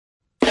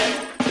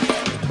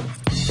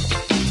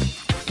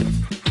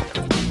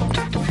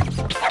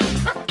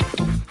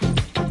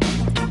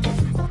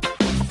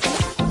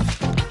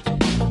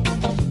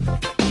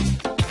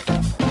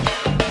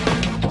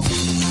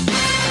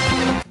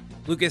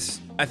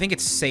Lucas, I think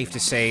it's safe to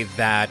say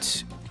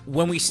that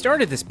when we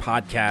started this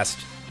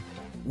podcast,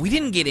 we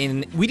didn't get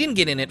in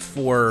it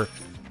for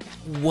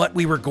what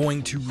we were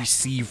going to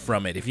receive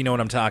from it, if you know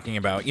what I'm talking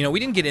about. You know, we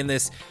didn't get in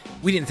this,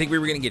 we didn't think we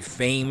were going to get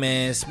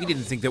famous, we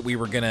didn't think that we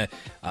were going to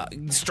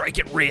strike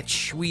it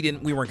rich, we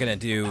weren't going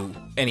to do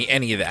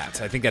any of that.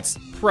 I think that's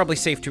probably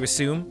safe to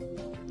assume.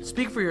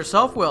 Speak for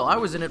yourself, Will. I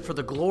was in it for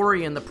the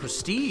glory and the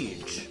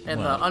prestige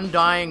and the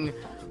undying,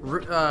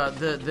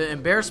 the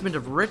embarrassment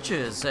of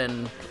riches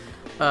and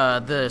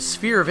the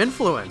sphere of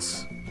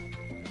influence.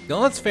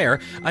 Well, that's fair.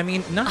 I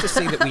mean, not to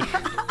say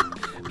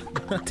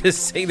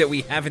that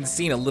we haven't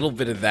seen a little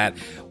bit of that.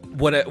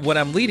 What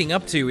I'm leading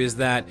up to is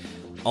that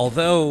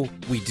although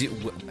we do,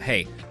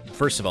 hey,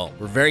 first of all,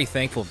 we're very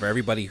thankful for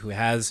everybody who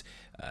has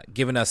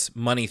given us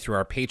money through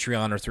our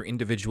Patreon or through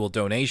individual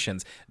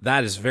donations.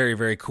 That is very,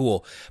 very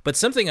cool. But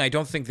something I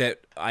don't think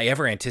that I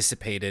ever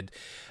anticipated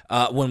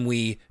when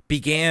we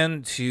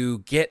began to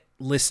get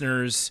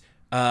listeners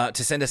to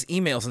send us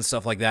emails and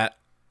stuff like that.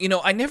 You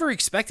know, I never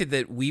expected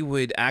that we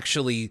would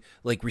actually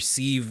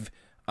receive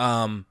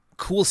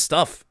cool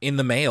stuff in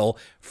the mail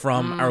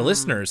from our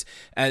listeners.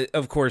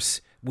 Of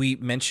course, we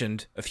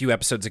mentioned a few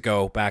episodes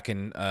ago back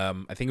in,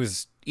 I think it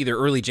was either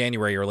early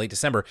January or late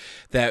December,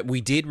 that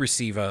we did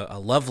receive a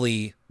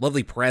lovely,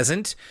 lovely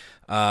present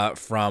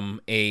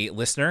from a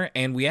listener.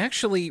 And we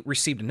actually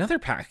received another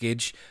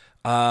package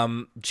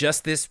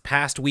just this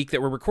past week that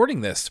we're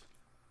recording this.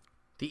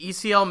 The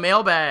ECL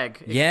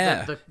mailbag.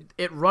 Yeah.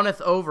 It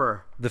runneth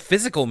over. The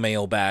physical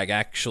mailbag,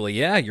 actually.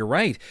 Yeah, you're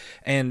right.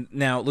 And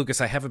now, Lucas,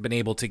 I haven't been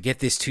able to get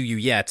this to you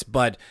yet,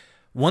 but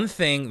one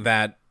thing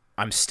that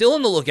I'm still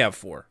on the lookout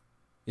for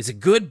is a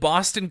good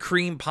Boston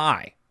cream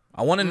pie.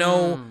 I want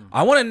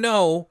to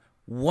know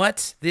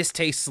what this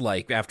tastes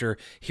like after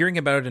hearing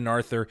about it in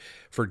Arthur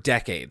for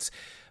decades.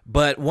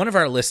 But one of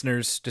our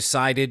listeners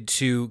decided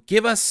to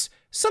give us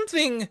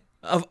something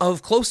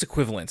of close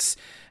equivalence,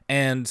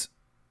 and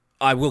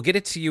I will get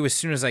it to you as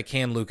soon as I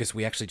can, Lucas.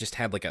 We actually just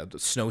had a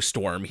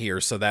snowstorm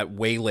here, so that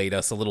waylaid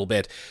us a little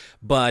bit.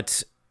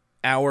 But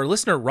our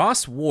listener,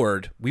 Ross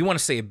Ward, we want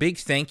to say a big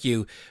thank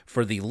you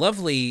for the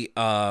lovely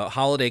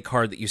holiday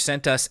card that you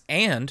sent us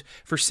and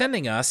for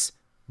sending us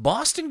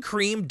Boston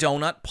Cream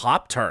Donut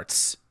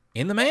Pop-Tarts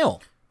in the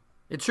mail.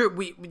 It's true.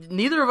 We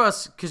neither of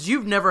us, because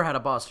you've never had a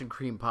Boston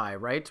cream pie,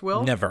 right,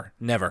 Will? Never.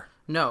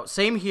 No,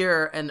 same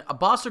here. And a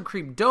Boston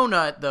cream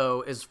donut,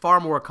 though, is far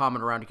more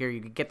common around here.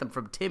 You can get them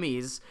from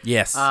Timmy's.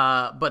 Yes.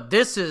 But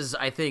this is,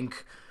 I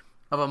think,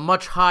 of a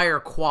much higher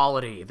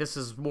quality. This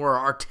is more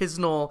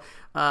artisanal,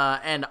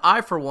 and I,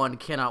 for one,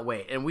 cannot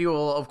wait. And we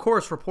will, of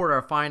course, report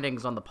our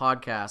findings on the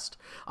podcast.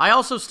 I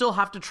also still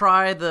have to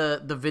try the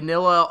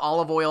vanilla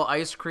olive oil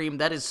ice cream.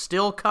 That is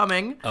still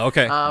coming.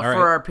 Okay. All right.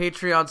 For our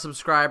Patreon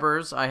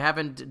subscribers. I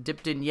haven't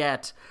dipped in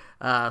yet.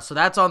 So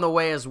that's on the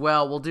way as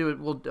well. We'll do it.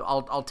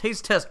 I'll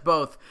taste test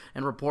both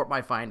and report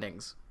my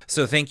findings.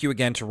 So thank you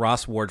again to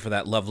Ross Ward for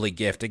that lovely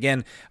gift.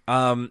 Again,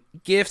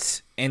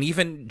 gifts and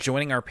even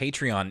joining our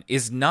Patreon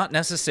is not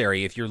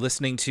necessary if you're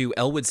listening to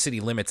Elwood City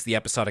Limits, the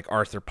episodic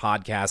Arthur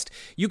podcast.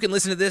 You can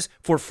listen to this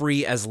for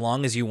free as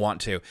long as you want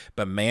to.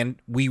 But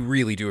man, we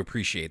really do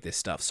appreciate this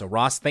stuff. So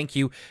Ross, thank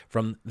you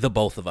from the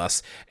both of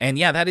us. And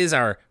yeah, that is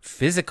our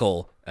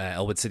physical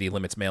Elwood City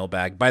Limits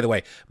mailbag. By the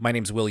way, my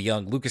name's Will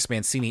Young. Lucas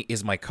Mancini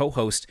is my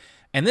co-host.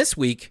 And this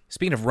week,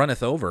 speaking of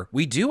runneth over,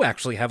 we do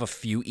actually have a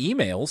few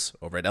emails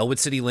over at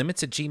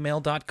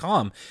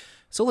elwoodcitylimits@gmail.com.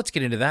 So let's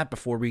get into that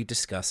before we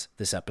discuss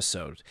this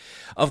episode.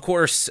 Of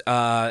course,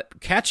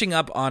 catching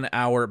up on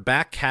our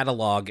back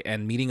catalog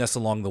and meeting us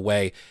along the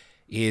way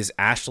is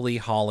Ashley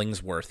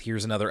Hollingsworth.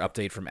 Here's another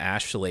update from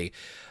Ashley.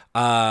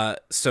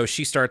 So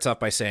she starts off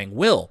by saying,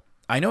 Will,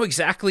 I know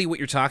exactly what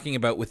you're talking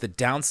about with the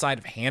downside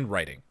of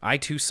handwriting. I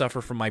too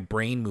suffer from my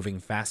brain moving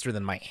faster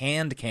than my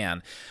hand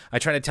can. I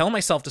try to tell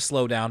myself to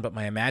slow down, but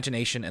my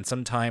imagination and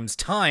sometimes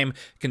time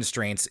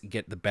constraints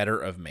get the better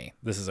of me.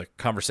 This is a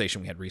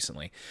conversation we had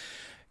recently.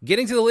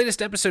 Getting to the latest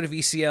episode of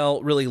ECL,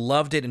 really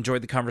loved it,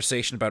 enjoyed the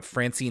conversation about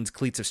Francine's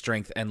Cleats of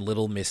Strength and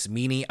Little Miss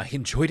Meanie. I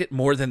enjoyed it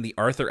more than the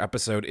Arthur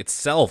episode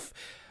itself.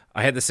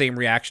 I had the same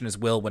reaction as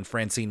Will when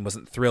Francine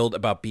wasn't thrilled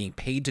about being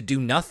paid to do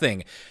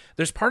nothing.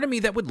 There's part of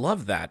me that would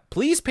love that.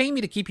 Please pay me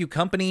to keep you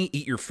company,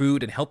 eat your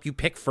food, and help you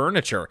pick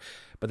furniture.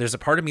 But there's a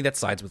part of me that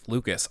sides with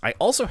Lucas. I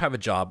also have a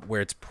job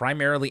where it's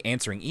primarily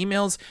answering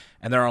emails,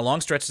 and there are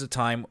long stretches of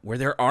time where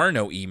there are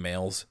no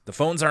emails. The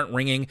phones aren't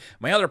ringing,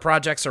 my other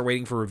projects are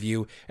waiting for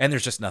review, and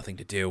there's just nothing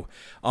to do.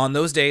 On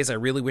those days, I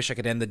really wish I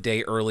could end the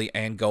day early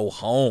and go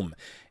home.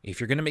 If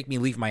you're going to make me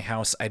leave my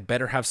house, I'd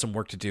better have some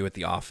work to do at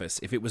the office.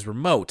 If it was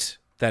remote,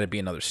 that'd be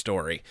another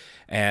story.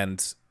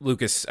 And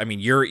Lucas, I mean,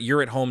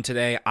 you're at home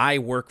today. I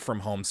work from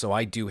home, so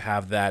I do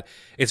have that.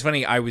 It's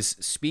funny, I was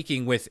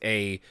speaking with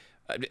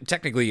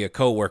technically a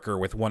coworker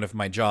with one of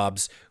my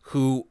jobs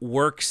who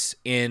works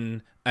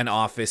in an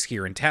office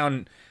here in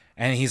town,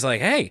 and he's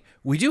like, hey,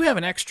 we do have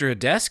an extra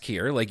desk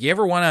here. Like, you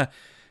ever want to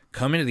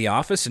come into the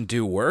office and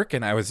do work?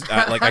 And I was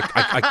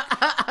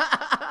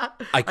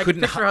I can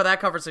couldn't picture how that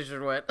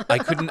conversation went. I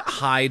couldn't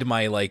hide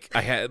my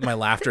I had my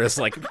laughter as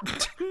no,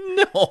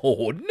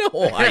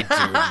 I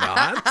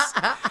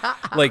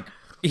do not.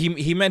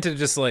 He meant it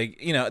just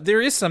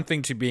there is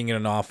something to being in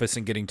an office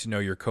and getting to know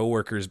your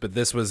coworkers, but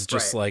this was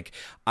just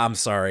I'm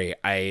sorry.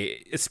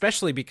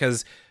 Especially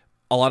because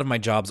a lot of my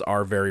jobs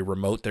are very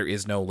remote. There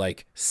is no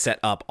set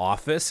up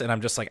office, and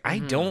I'm just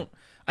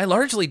I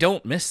largely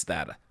don't miss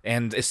that.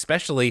 And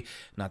especially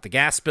not the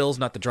gas bills,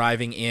 not the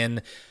driving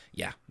in.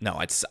 Yeah, no,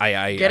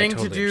 I getting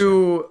totally to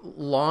do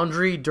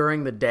laundry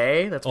during the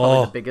day. That's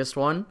probably the biggest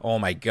one. Oh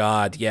my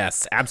God,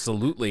 yes,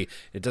 absolutely.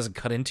 It doesn't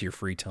cut into your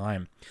free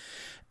time.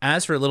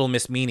 As for Little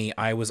Miss Meanie,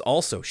 I was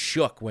also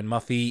shook when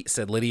Muffy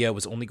said Lydia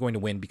was only going to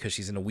win because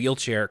she's in a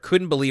wheelchair.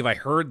 Couldn't believe I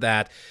heard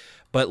that.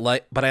 But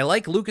I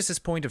like Lucas's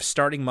point of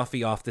starting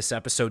Muffy off this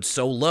episode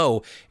so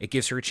low, it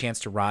gives her a chance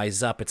to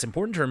rise up. It's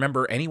important to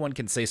remember anyone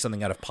can say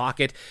something out of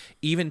pocket,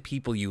 even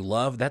people you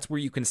love. That's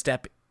where you can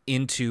step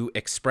in to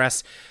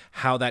express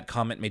how that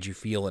comment made you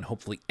feel and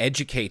hopefully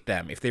educate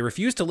them. If they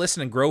refuse to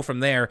listen and grow from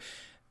there,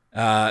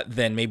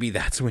 then maybe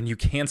that's when you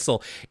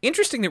cancel.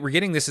 Interesting that we're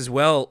getting this as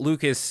well,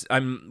 Lucas.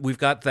 We've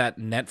got that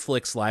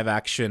Netflix live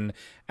action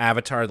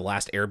Avatar: The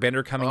Last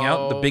Airbender coming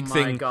out.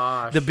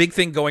 The big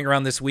thing going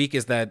around this week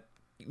is that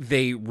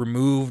they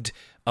removed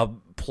a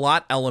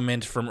plot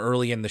element from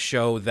early in the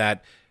show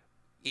that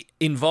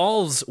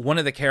involves one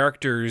of the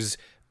characters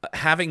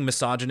having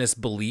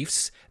misogynist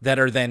beliefs that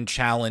are then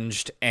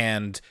challenged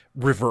and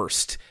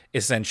reversed,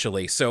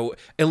 essentially. So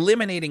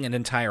eliminating an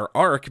entire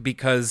arc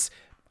because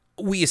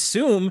we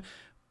assume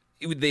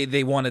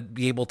they want to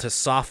be able to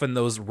soften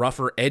those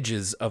rougher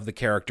edges of the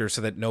character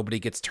so that nobody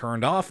gets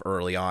turned off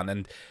early on.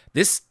 And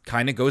this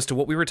kind of goes to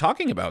what we were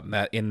talking about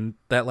in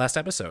that last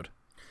episode.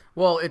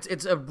 Well,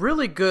 it's a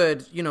really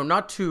good,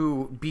 not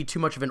to be too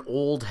much of an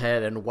old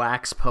head and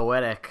wax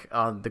poetic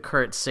on the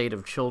current state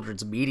of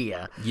children's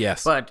media.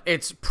 Yes. But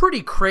it's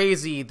pretty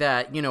crazy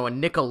that, a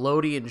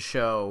Nickelodeon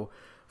show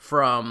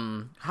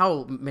from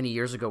how many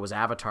years ago was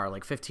Avatar?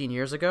 15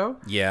 years ago?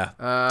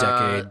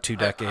 Yeah. Two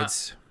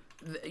decades.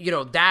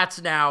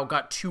 That's now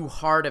got too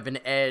hard of an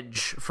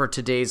edge for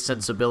today's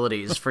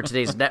sensibilities, for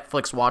today's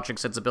Netflix watching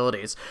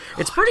sensibilities.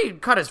 It's pretty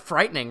kind of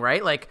frightening,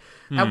 right?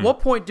 At what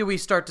point do we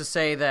start to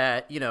say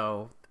that,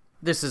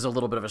 this is a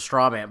little bit of a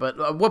straw man, but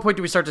at what point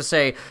do we start to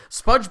say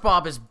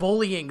SpongeBob is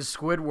bullying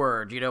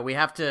Squidward? We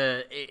have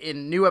to,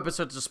 in new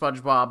episodes of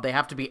SpongeBob, they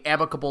have to be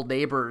amicable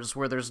neighbors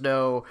where there's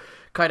no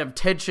kind of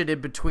tension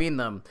in between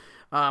them.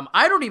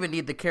 I don't even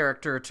need the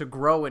character to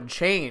grow and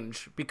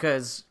change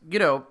because,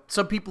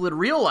 some people in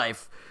real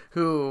life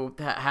who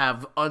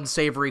have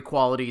unsavory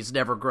qualities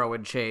never grow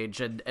and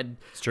change, and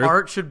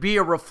art should be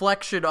a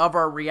reflection of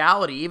our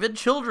reality, even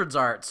children's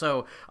art.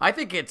 So I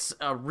think it's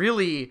a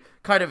really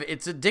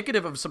it's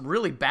indicative of some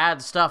really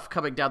bad stuff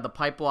coming down the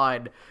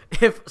pipeline.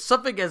 If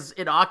something as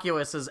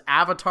innocuous as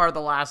Avatar: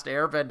 The Last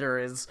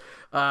Airbender is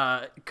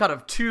kind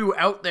of too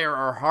out there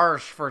or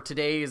harsh for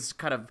today's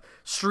kind of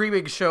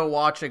streaming show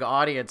watching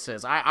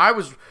audiences, I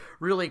was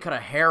really kind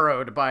of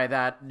harrowed by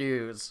that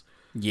news.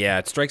 Yeah,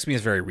 it strikes me as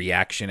very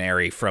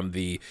reactionary from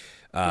the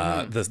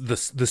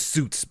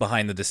suits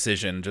behind the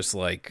decision, just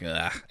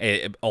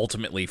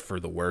ultimately for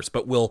the worse.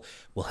 But we'll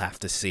have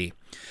to see.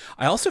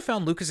 I also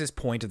found Lucas's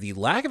point of the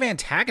lack of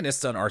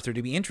antagonists on Arthur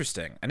to be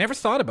interesting. I never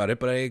thought about it,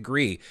 but I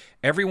agree.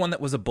 Everyone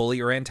that was a bully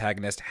or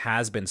antagonist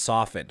has been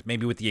softened.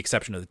 Maybe with the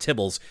exception of the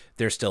Tibbles,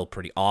 they're still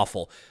pretty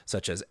awful.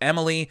 Such as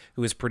Emily,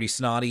 who is pretty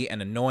snotty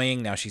and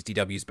annoying. Now she's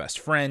DW's best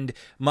friend.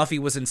 Muffy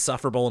was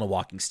insufferable and a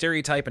walking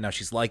stereotype, and now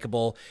she's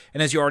likable.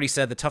 And as you already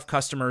said, the tough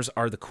customers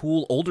are the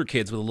cool older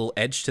kids with a little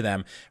edge to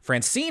them.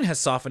 Francine has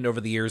softened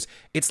over the years.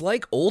 It's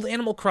like old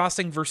Animal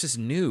Crossing versus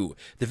new.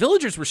 The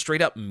villagers were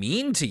straight up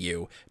mean to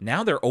you.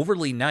 Now they're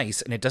overly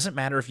nice, and it doesn't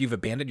matter if you've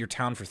abandoned your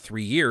town for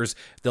 3 years,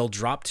 they'll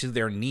drop to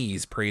their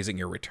knees praising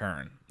your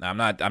return.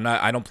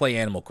 I don't play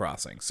Animal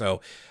Crossing, so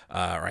or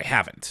I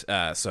haven't.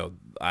 So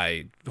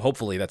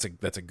hopefully that's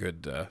a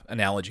good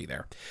analogy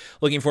there.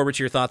 Looking forward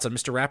to your thoughts on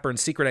Mr.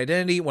 Ratburn's Secret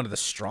Identity, one of the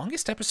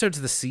strongest episodes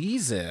of the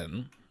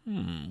season.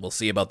 We'll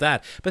see about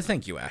that. But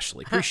thank you,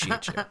 Ashley.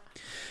 Appreciate you.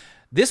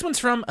 This one's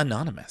from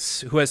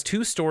Anonymous, who has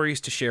 2 stories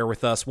to share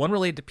with us, one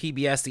related to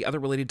PBS, the other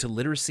related to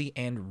literacy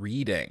and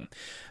reading.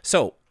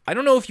 So, I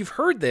don't know if you've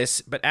heard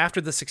this, but after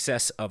the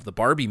success of the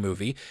Barbie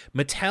movie,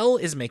 Mattel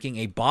is making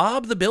a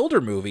Bob the Builder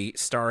movie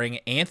starring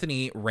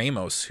Anthony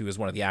Ramos, who is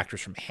one of the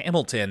actors from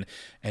Hamilton,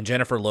 and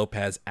Jennifer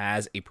Lopez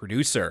as a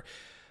producer.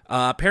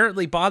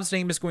 Apparently, Bob's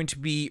name is going to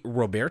be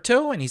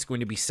Roberto, and he's going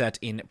to be set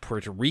in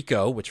Puerto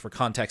Rico, which for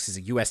context is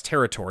a U.S.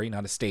 territory,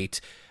 not a state.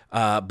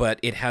 But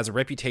it has a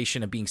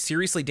reputation of being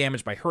seriously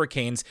damaged by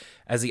hurricanes,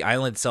 as the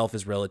island itself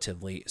is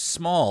relatively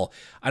small.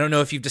 I don't know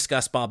if you've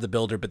discussed Bob the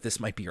Builder, but this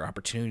might be your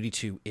opportunity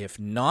to, if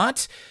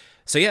not.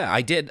 So yeah,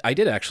 I did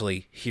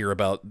actually hear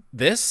about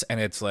this,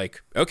 and it's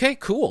okay,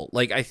 cool.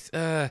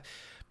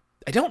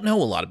 I don't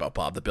know a lot about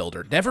Bob the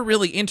Builder. Never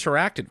really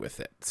interacted with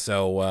it.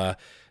 So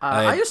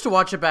I used to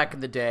watch it back in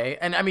the day,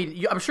 and I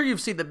mean, I'm sure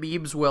you've seen the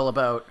memes, Will,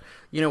 about,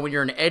 you know, when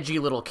you're an edgy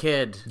little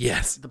kid.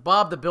 Yes. The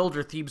Bob the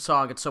Builder theme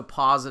song, it's so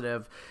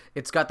positive.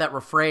 It's got that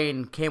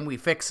refrain, "Can we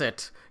fix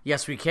it?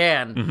 Yes, we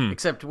can." Mm-hmm.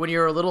 Except when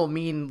you're a little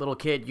mean little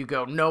kid, you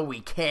go, "No, we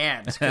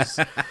can't." Because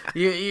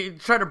you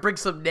try to bring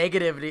some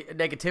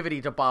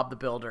negativity to Bob the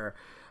Builder.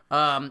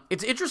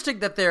 It's interesting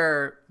that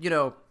they're, you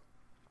know,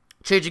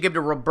 changing him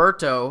to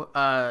Roberto.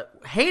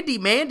 Handy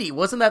Mandy,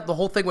 wasn't that the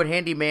whole thing with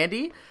Handy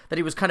Mandy? That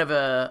he was kind of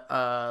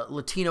a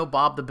Latino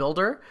Bob the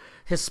Builder,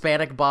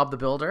 Hispanic Bob the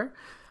Builder.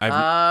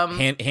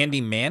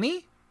 Handy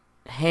Manny?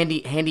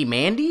 Handy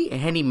Mandy?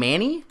 Handy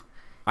Manny?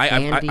 I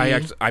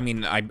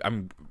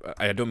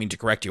don't mean to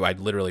correct you. I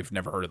literally have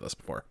never heard of this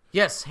before.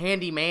 Yes,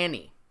 Handy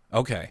Manny.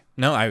 Okay.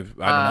 No, I don't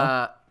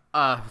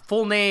know.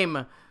 Full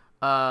name,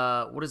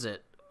 what is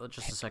it?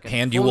 Just a second.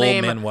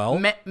 Handuel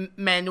Manuel?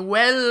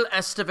 Manuel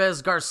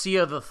Estevez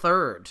Garcia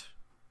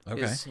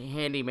III is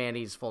Handy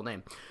Manny's full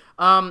name.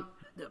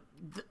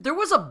 There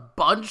was a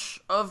bunch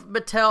of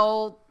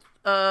Mattel,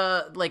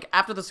 like,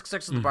 after the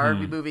success of the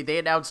Barbie movie, they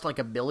announced like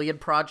 1 million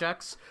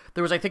projects.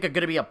 There was, I think, going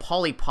to be a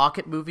Polly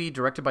Pocket movie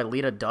directed by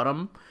Lena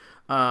Dunham.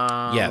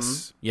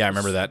 Yes. Yeah, I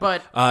remember that.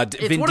 But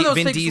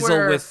Vin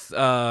Diesel with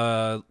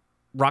Rock'em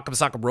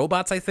Sock'em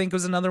Robots, I think,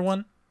 was another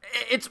one.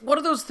 It's one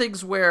of those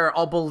things where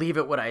I'll believe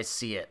it when I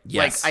see it.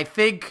 Yes. Like, I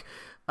think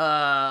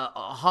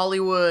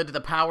Hollywood, the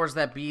powers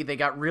that be, they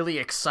got really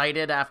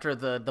excited after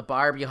the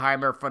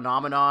Barbieheimer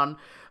phenomenon.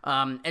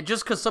 And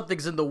just because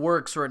something's in the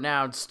works or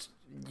announced,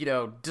 you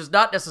know, does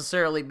not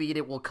necessarily mean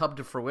it will come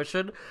to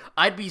fruition.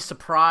 I'd be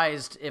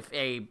surprised if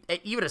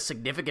even a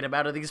significant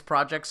amount of these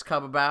projects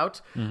come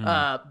about.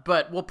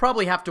 But we'll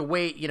probably have to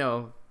wait, you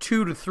know,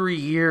 2 to 3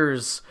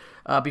 years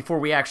before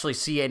we actually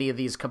see any of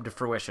these come to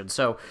fruition.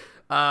 So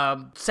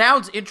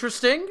sounds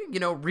interesting, you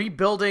know,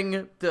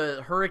 rebuilding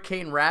the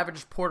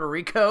hurricane-ravaged Puerto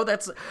Rico.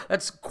 That's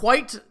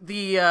quite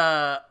the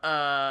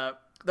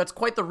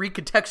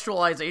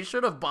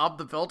recontextualization of Bob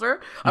the Builder.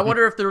 I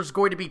wonder if there's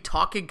going to be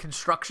talking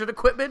construction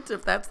equipment,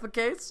 if that's the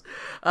case.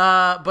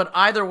 But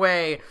either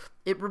way,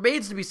 it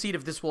remains to be seen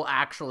if this will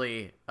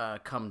actually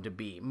come to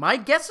be. My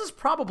guess is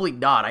probably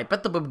not. I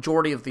bet the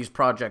majority of these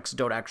projects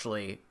don't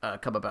actually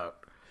come about.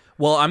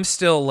 Well, I'm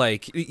still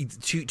like,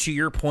 to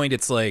your point,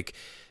 it's like,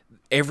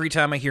 every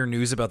time I hear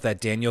news about that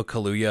Daniel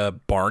Kaluuya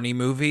Barney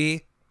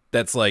movie,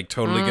 that's like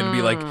totally going to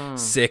be like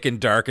sick and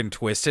dark and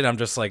twisted, I'm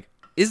just like,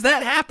 is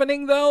that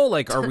happening though?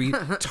 Like, are we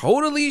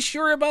totally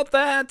sure about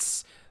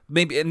that?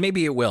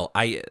 Maybe it will.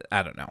 I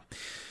don't know.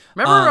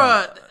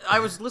 Remember, I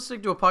was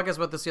listening to a podcast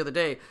about this the other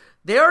day.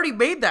 They already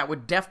made that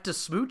with Def to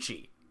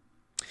Smoochie.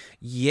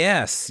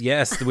 Yes,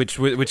 which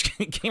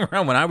came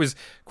around when I was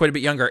quite a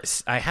bit younger.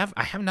 I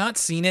have not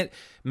seen it.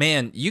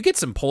 Man, you get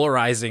some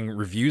polarizing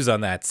reviews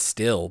on that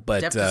still.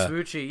 But Def to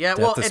Smoochie, yeah.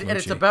 Well, and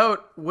it's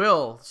about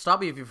Will.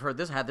 Stop me if you've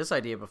had this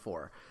idea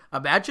before.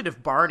 Imagine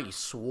if Barney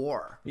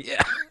swore.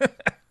 Yeah.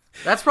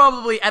 That's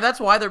probably, and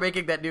that's why they're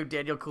making that new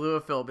Daniel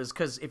Kaluuya film, is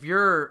because if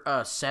you're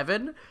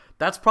 7,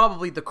 that's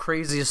probably the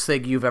craziest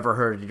thing you've ever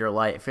heard in your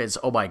life is,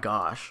 oh my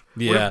gosh,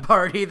 what if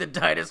Barney the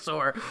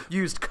dinosaur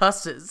used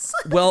cusses?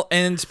 Well,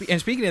 and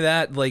speaking of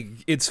that, like,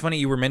 it's funny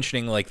you were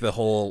mentioning, like, the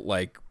whole,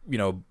 like, you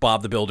know,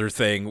 Bob the Builder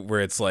thing where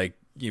it's like,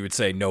 you would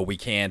say, no, we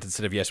can't,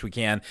 instead of yes, we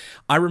can.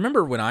 I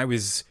remember when I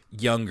was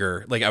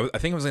younger, like, I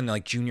think I was in,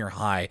 like, junior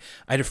high,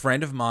 I had a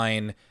friend of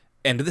mine,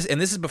 and this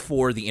is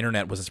before the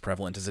internet was as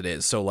prevalent as it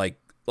is, so, like,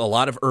 a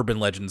lot of urban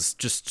legends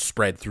just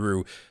spread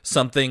through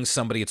something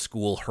somebody at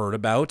school heard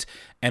about,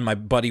 and my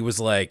buddy was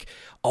like,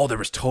 oh, there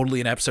was totally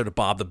an episode of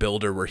Bob the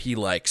Builder where he,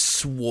 like,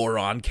 swore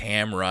on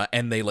camera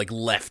and they, like,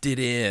 left it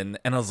in,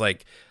 and I was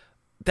like,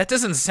 that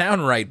doesn't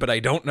sound right, but I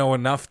don't know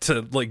enough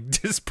to, like,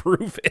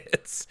 disprove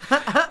it.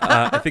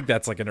 I think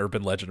that's like an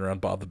urban legend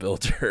around Bob the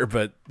Builder,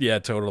 but yeah,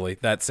 totally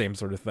that same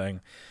sort of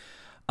thing.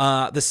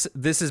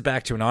 This is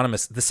back to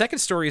Anonymous. The second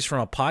story is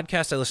from a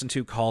podcast I listened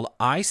to called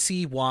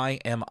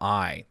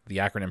ICYMI, the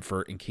acronym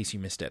for In Case You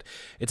Missed It.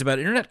 It's about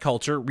internet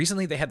culture.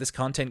 Recently, they had this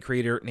content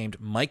creator named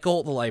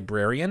Michael the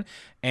Librarian,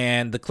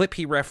 and the clip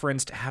he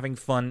referenced, having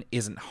fun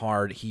isn't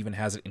hard. He even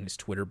has it in his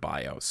Twitter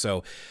bio. So,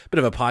 a bit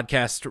of a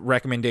podcast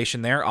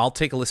recommendation there. I'll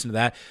take a listen to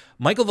that.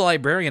 Michael the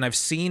Librarian, I've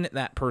seen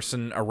that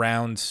person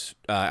around,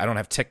 I don't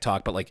have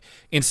TikTok, but like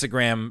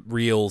Instagram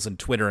Reels and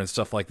Twitter and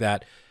stuff like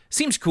that.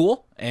 Seems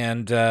cool,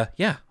 and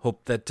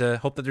hope that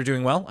they're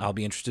doing well. I'll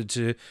be interested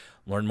to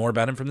learn more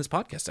about him from this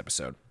podcast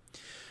episode.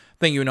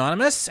 Thank you,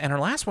 Anonymous. And our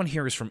last one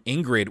here is from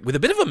Ingrid, with a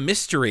bit of a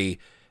mystery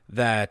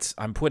that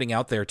I'm putting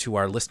out there to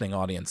our listening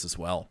audience as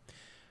well.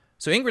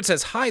 So Ingrid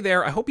says, hi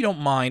there, I hope you don't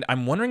mind.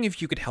 I'm wondering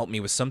if you could help me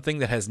with something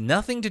that has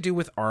nothing to do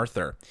with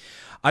Arthur.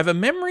 I have a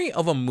memory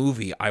of a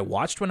movie I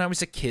watched when I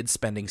was a kid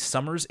spending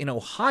summers in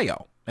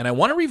Ohio. and I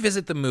want to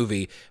revisit the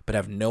movie, but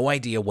have no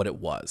idea what it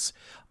was.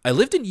 I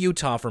lived in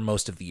Utah for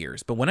most of the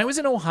years, but when I was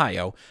in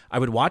Ohio, I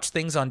would watch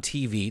things on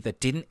TV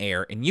that didn't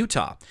air in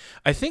Utah.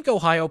 I think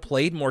Ohio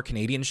played more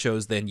Canadian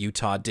shows than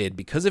Utah did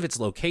because of its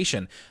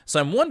location,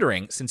 so I'm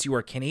wondering, since you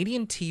are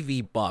Canadian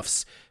TV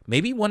buffs,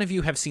 maybe one of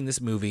you have seen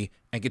this movie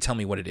and could tell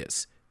me what it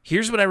is.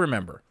 Here's what I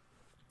remember.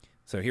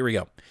 So here we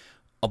go.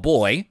 A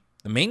boy,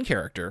 the main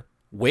character,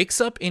 wakes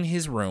up in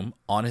his room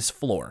on his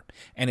floor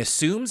and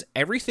assumes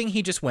everything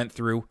he just went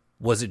through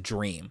was a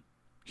dream.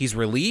 He's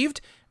relieved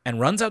and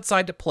runs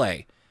outside to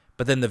play,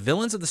 but then the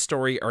villains of the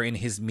story are in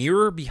his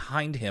mirror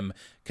behind him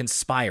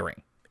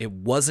conspiring. It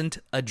wasn't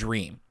a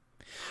dream.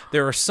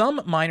 There are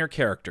some minor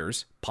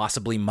characters,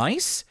 possibly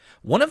mice.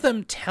 One of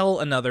them tell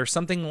another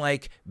something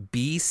like,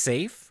 "Be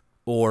safe,"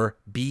 or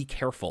 "be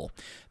careful."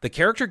 The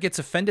character gets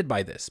offended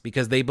by this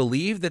because they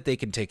believe that they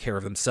can take care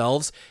of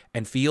themselves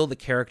and feel the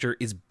character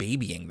is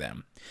babying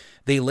them.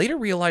 They later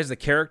realize the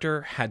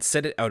character had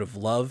said it out of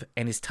love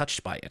and is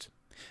touched by it.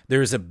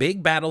 There is a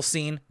big battle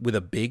scene with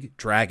a big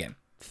dragon.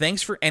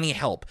 Thanks for any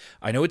help.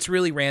 I know it's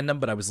really random,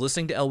 but I was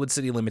listening to Elwood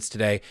City Limits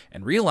today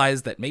and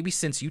realized that maybe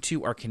since you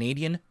two are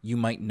Canadian, you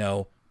might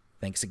know.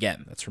 Thanks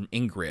again. That's from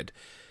Ingrid.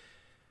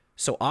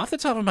 So off the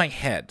top of my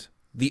head,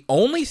 the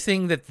only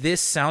thing that this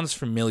sounds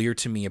familiar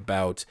to me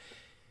about,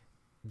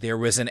 there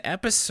was an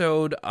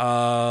episode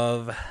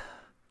of,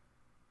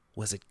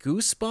 was it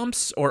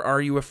Goosebumps or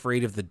Are You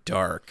Afraid of the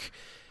Dark?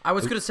 I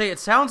was going to say, it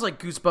sounds like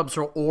Goosebumps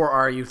or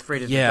Are You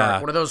Afraid of the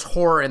Dark? One of those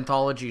horror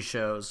anthology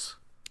shows.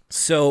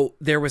 So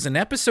there was an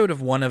episode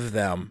of one of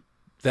them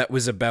that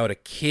was about a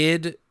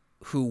kid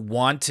who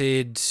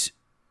wanted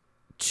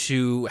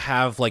to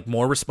have like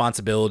more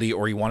responsibility,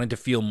 or he wanted to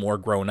feel more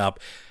grown up.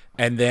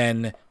 And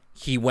then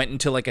he went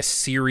into like a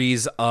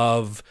series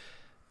of,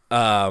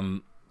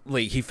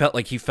 like he felt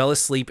like he fell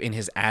asleep in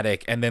his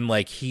attic, and then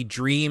like he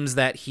dreams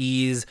that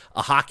he's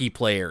a hockey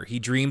player. He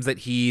dreams that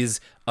he's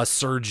a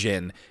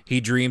surgeon. He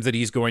dreams that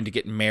he's going to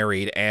get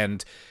married,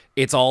 and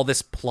it's all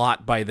this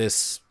plot by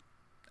this,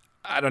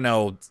 I don't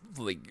know,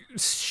 like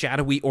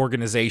shadowy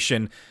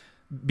organization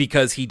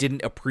because he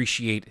didn't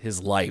appreciate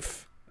his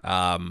life.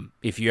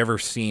 If you ever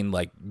seen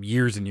like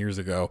years and years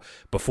ago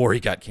before he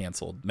got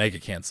mega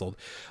canceled,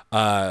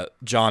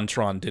 John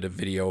Tron did a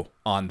video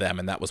on them,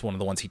 and that was one of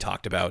the ones he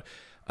talked about.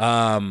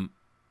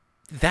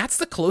 That's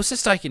the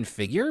closest I can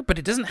figure, but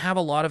it doesn't have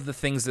a lot of the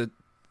things that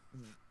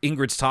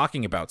Ingrid's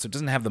talking about. So it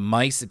doesn't have the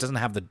mice. It doesn't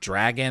have the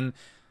dragon.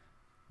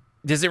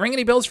 Does it ring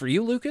any bells for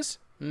you, Lucas?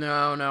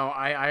 No,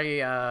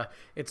 I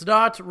it's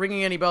not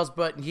ringing any bells,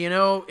 but you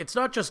know, it's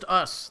not just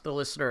us, the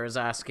listener is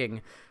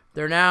asking.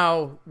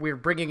 We're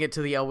bringing it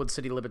to the Elwood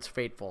City Limits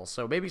faithful,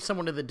 so maybe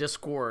someone in the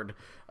Discord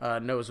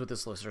knows what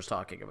this listener's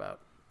talking about.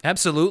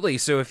 Absolutely.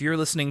 So if you're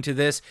listening to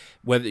this,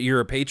 whether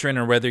you're a patron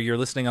or whether you're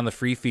listening on the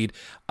free feed,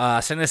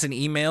 send us an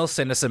email,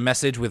 send us a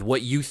message with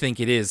what you think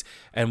it is,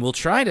 and we'll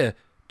try to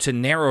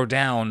narrow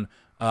down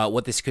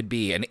what this could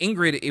be. And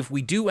Ingrid, if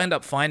we do end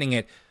up finding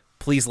it,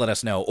 please let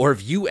us know. Or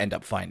if you end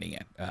up finding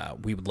it,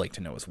 we would like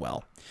to know as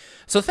well.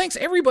 So thanks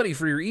everybody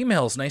for your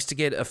emails. Nice to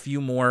get a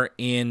few more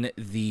in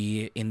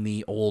the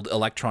old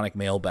electronic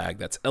mailbag.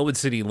 That's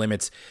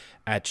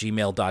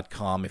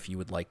elwoodcitylimits@gmail.com if you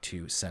would like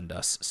to send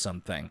us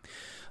something.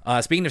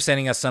 Speaking of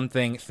sending us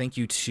something, thank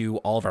you to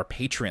all of our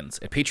patrons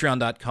at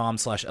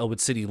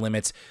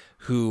patreon.com/elwoodcitylimits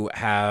who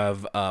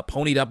have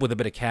ponied up with a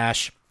bit of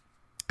cash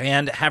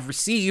and have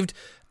received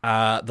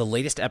the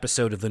latest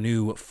episode of the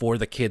new For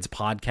the Kids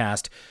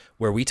podcast,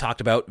 where we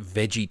talked about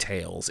Veggie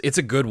Tales. It's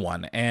a good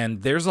one,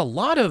 and there's a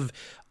lot of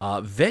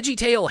Veggie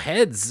Tale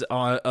heads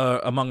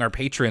among our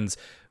patrons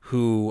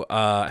who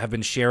have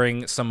been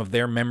sharing some of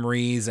their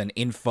memories and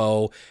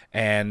info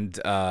and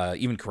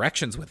even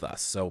corrections with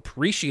us. So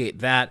appreciate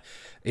that.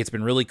 It's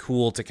been really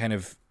cool to kind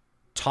of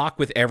talk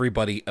with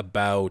everybody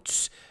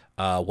about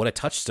what a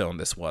touchstone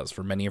this was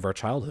for many of our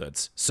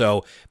childhoods.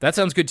 So if that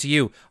sounds good to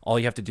you, all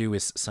you have to do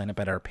is sign up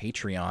at our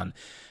Patreon,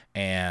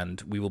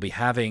 and we will be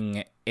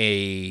having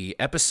a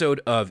episode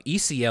of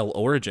ECL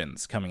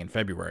Origins coming in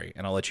February,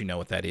 and I'll let you know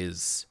what that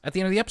is at the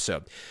end of the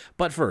episode.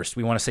 But first,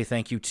 we want to say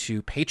thank you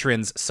to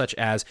patrons such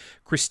as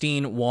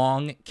Christine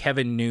Wong,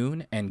 Kevin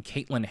Noon, and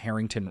Caitlin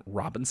Harrington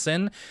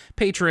Robinson,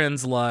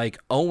 patrons like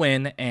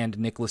Owen and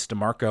Nicholas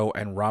DeMarco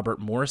and Robert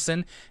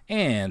Morrison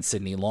and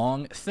Sydney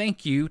Long.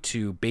 Thank you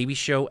to Baby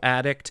Show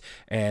Addict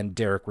and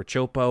Derek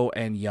Richopo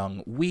and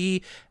Young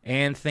Wee,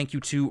 and thank you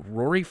to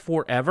Rory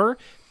Forever.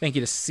 Thank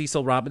you to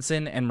Cecil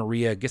Robinson and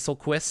Maria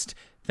Gisselquist.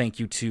 Thank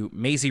you to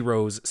Maisie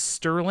Rose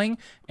Sterling,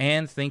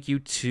 and thank you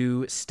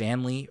to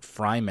Stanley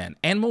Fryman,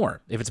 and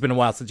more. If it's been a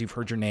while since you've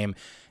heard your name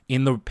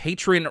in the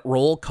patron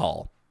roll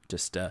call,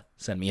 just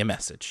send me a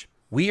message.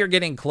 We are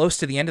getting close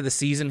to the end of the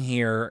season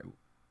here,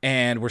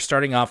 and we're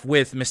starting off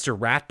with Mr.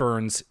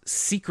 Ratburn's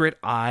Secret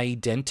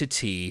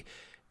Identity.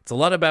 It's a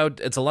lot about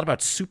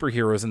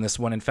superheroes in this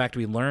one. In fact,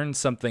 we learned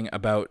something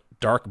about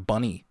Dark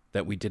Bunny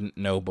that we didn't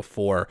know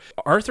before.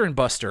 Arthur and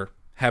Buster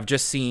have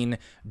just seen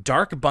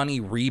Dark Bunny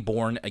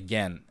Reborn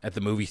again at the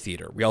movie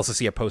theater. We also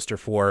see a poster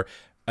for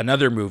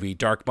another movie,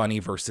 Dark Bunny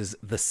versus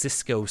the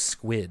Cisco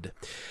Squid.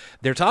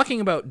 They're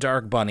talking about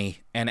Dark Bunny,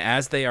 and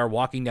as they are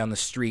walking down the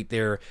street,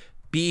 they're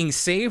being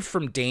saved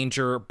from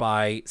danger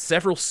by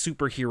several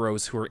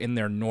superheroes who are in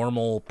their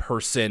normal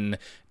person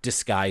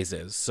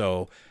disguises.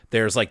 So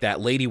there's like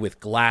that lady with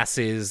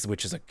glasses,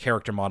 which is a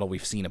character model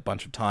we've seen a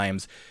bunch of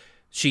times.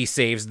 She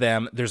saves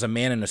them. There's a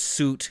man in a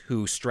suit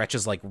who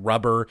stretches like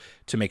rubber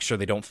to make sure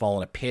they don't fall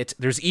in a pit.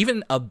 There's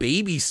even a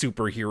baby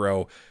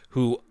superhero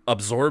who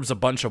absorbs a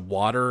bunch of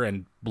water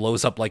and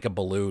blows up like a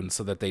balloon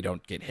so that they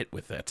don't get hit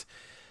with it.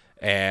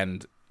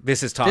 And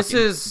this is talking.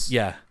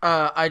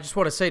 I just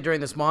want to say during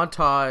this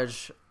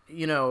montage,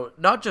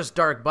 not just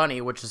Dark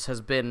Bunny, which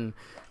has been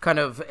kind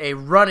of a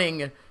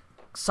running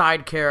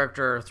side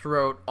character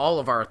throughout all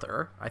of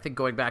Arthur, I think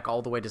going back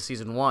all the way to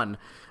season 1.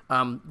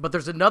 But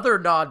there's another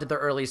nod to the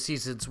early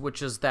seasons,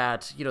 which is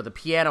that, the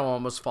piano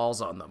almost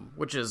falls on them,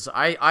 which is,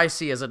 I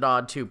see as a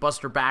nod to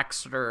Buster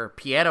Baxter,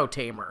 Piano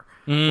Tamer,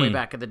 way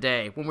back in the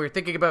day, when we were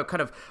thinking about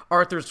kind of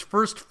Arthur's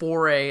first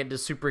foray into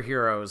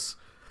superheroes.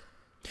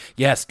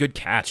 Yes, good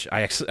catch.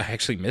 I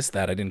actually missed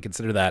that. I didn't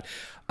consider that.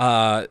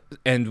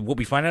 And what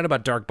we find out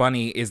about Dark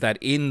Bunny is that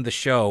in the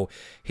show,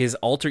 his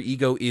alter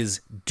ego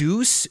is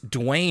Deuce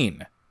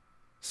Dwayne.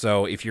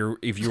 So if you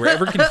were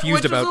ever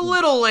confused which about, is a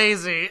little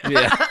lazy.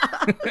 Yeah.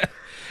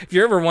 If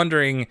you're ever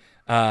wondering,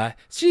 I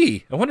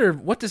wonder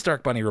what does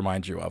Dark Bunny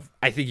remind you of?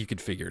 I think you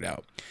could figure it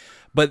out.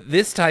 But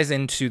this ties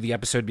into the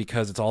episode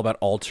because it's all about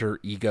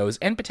alter egos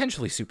and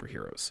potentially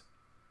superheroes.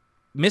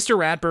 Mr.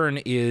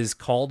 Ratburn is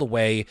called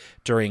away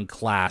during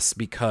class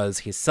because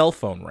his cell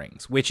phone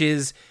rings, which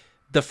is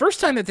the first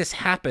time that this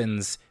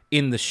happens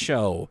in the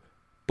show,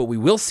 but we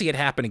will see it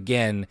happen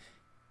again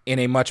in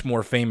a much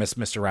more famous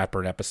Mr.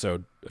 Ratburn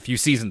episode a few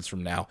seasons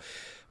from now,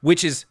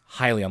 which is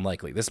highly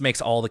unlikely. This makes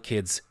all the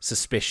kids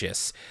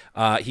suspicious.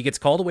 He gets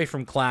called away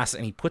from class,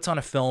 and he puts on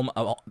a film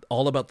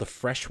all about the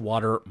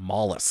freshwater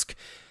mollusk.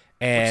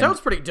 And it sounds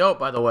pretty dope,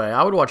 by the way.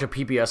 I would watch a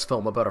PBS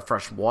film about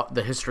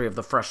the history of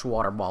the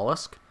freshwater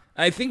mollusk.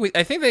 I think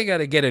they got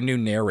to get a new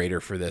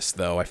narrator for this,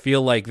 though. I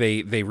feel like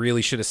they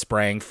really should have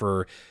sprang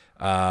for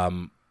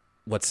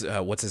what's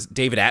his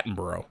David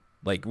Attenborough.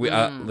 Like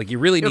you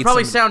really need. It'll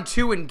probably sound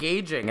too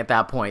engaging at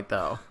that point,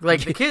 though.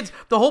 Like the kids,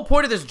 the whole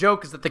point of this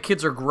joke is that the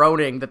kids are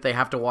groaning that they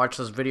have to watch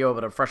this video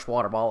about a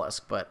freshwater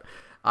mollusk. But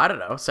I don't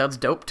know, sounds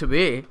dope to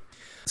me.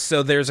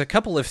 So there's a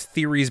couple of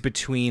theories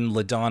between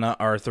LaDonna,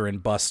 Arthur,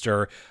 and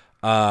Buster.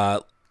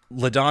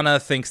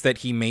 LaDonna thinks that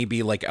he may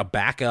be like a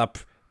backup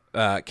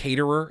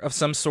caterer of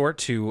some sort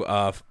to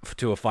a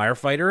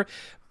firefighter,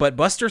 but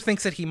Buster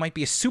thinks that he might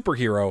be a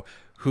superhero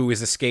who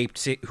is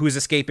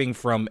escaping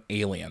from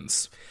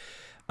aliens.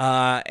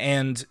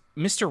 And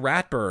Mr.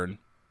 Ratburn,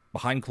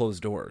 behind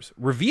closed doors,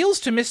 reveals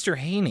to Mr.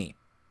 Haney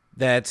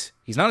that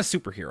he's not a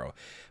superhero,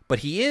 but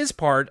he is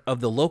part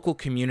of the local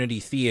community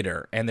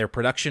theater and their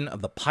production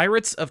of the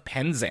Pirates of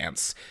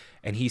Penzance.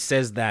 And he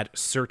says that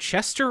Sir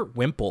Chester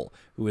Wimple,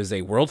 who is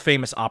a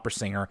world-famous opera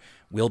singer,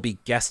 will be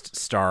guest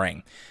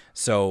starring.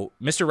 So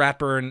Mr.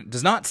 Ratburn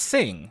does not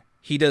sing.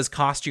 He does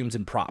costumes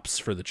and props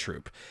for the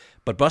troupe.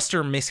 But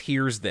Buster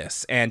mishears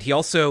this, and he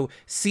also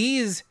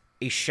sees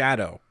a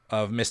shadow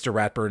of Mr.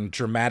 Ratburn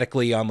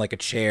dramatically on like a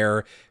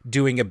chair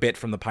doing a bit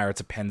from the Pirates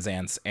of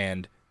Penzance,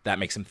 and that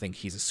makes him think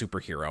he's a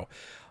superhero.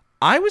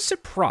 I was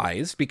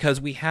surprised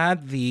because we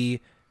had the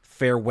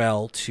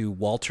farewell to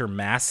Walter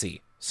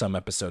Massey some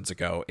episodes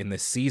ago in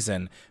this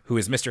season, who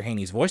is Mr.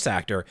 Haney's voice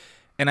actor,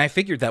 and I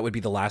figured that would be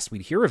the last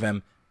we'd hear of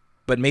him.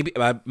 But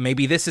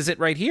maybe this is it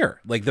right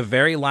here, like the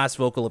very last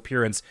vocal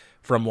appearance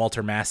from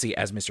Walter Massey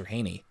as Mr.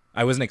 Haney.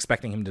 I wasn't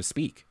expecting him to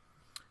speak.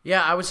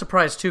 Yeah, I was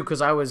surprised too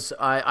because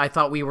I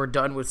thought we were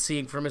done with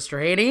seeing from Mr.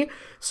 Haney.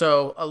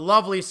 So a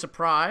lovely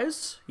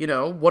surprise,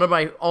 one of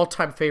my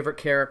all-time favorite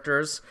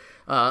characters,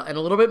 and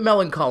a little bit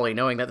melancholy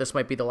knowing that this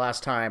might be the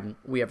last time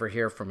we ever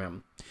hear from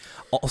him.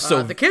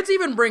 Also, the kids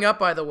even bring up,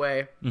 by the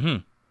way,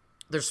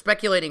 they're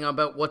speculating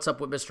about what's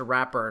up with Mr.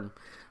 Ratburn.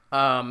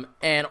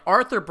 And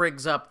Arthur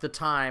brings up the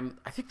time,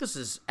 I think this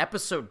is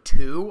episode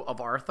 2 of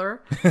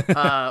Arthur,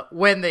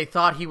 when they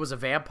thought he was a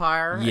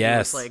vampire. Yes. And he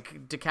was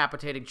like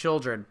decapitating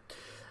children.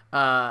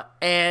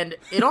 And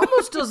it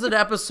almost does an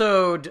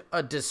episode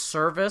a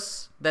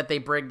disservice that they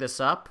bring this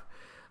up,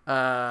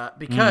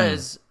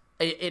 because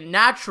it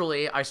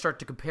naturally, I start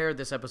to compare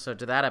this episode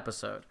to that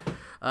episode.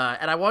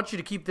 And I want you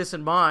to keep this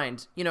in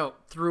mind,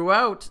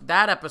 throughout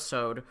that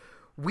episode,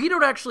 we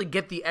don't actually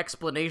get the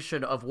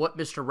explanation of what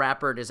Mr.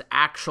 Ratburn is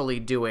actually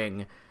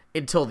doing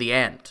until the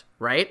end,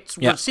 right?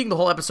 So we're seeing the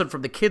whole episode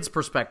from the kid's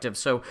perspective.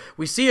 So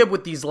we see him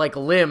with these like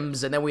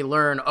limbs, and then we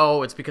learn,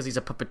 it's because he's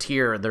a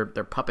puppeteer.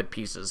 They're puppet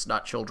pieces,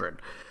 not children.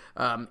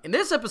 In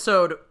this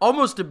episode,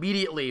 almost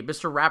immediately,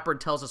 Mr. Ratburn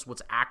tells us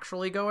what's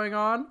actually going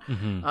on.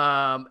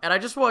 And I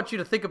just want you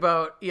to think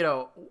about,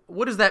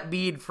 what does that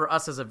mean for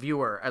us as a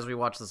viewer as we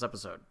watch this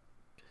episode?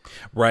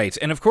 Right.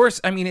 And of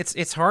course, I mean,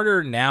 it's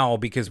harder now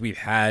because we've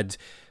had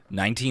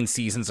 19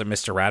 seasons of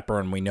Mr.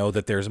 Ratburn. We know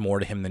that there's more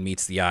to him than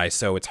meets the eye.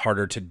 So it's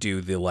harder to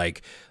do the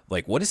like,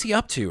 what is he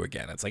up to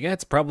again? It's like,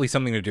 it's probably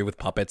something to do with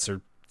puppets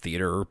or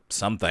theater or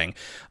something.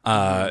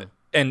 And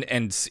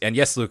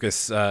yes,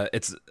 Lucas,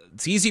 it's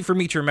easy for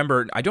me to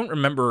remember. I don't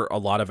remember a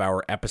lot of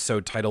our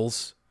episode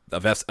titles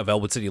of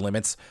Elwood City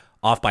Limits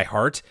off by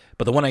heart,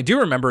 but the one I do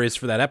remember is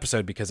for that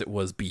episode because it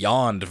was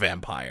Beyond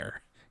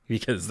Vampire.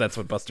 Because that's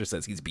what Buster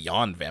says. He's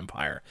beyond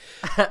vampire.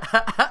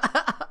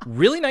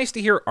 Really nice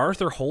to hear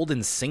Arthur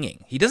Holden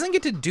singing. He doesn't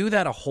get to do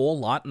that a whole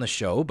lot in the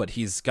show, but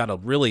he's got a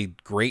really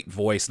great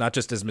voice, not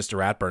just as Mr.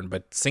 Ratburn,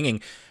 but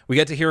singing. We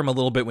got to hear him a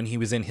little bit when he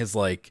was in his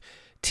like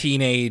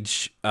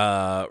teenage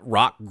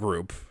rock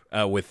group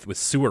with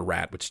Sewer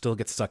Rat, which still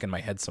gets stuck in my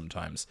head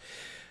sometimes.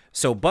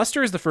 So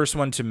Buster is the first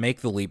one to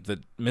make the leap that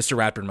Mr.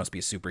 Ratburn must be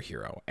a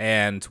superhero.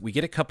 And we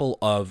get a couple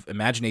of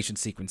imagination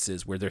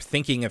sequences where they're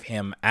thinking of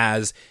him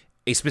as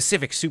a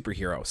specific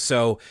superhero.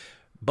 So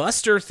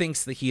Buster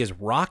thinks that he is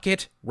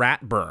Rocket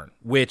Ratburn,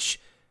 which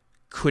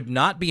could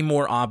not be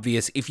more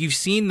obvious. If you've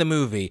seen the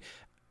movie,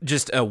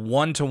 just a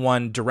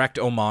one-to-one direct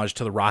homage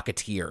to the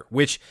Rocketeer,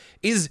 which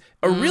is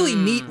a really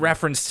neat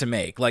reference to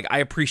make. Like, I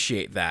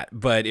appreciate that,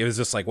 but it was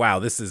just like, wow,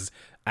 this is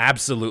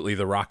absolutely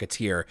the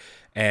Rocketeer.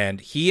 And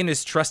he and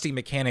his trusty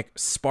mechanic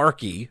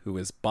Sparky, who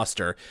is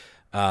Buster,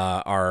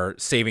 are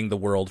saving the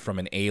world from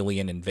an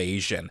alien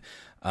invasion.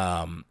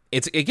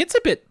 It gets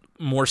a bit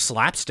more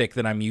slapstick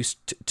than I'm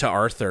used to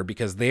Arthur,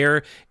 because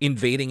they're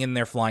invading in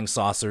their flying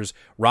saucers.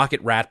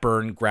 Rocket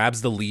Ratburn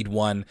grabs the lead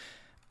one.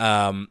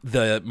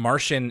 The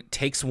Martian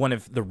takes one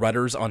of the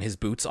rudders on his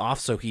boots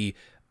off, so he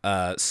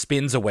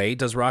spins away,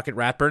 does Rocket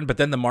Ratburn, but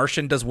then the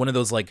Martian does one of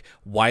those like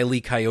Wile E.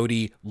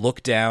 Coyote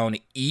look down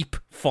eep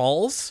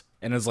falls,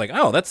 and it's like,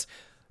 oh, that's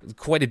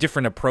quite a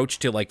different approach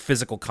to like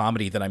physical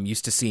comedy that I'm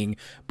used to seeing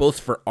both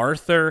for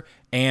Arthur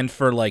and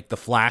for like the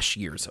Flash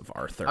years of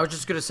Arthur. I was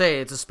just gonna say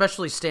it's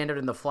especially standard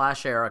in the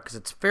Flash era because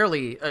it's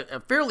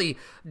a fairly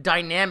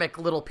dynamic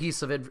little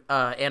piece of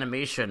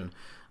animation,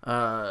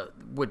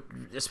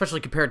 especially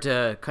compared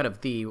to kind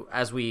of the,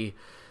 as we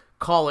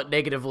call it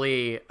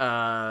negatively,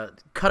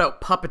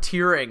 cutout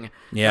puppeteering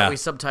that we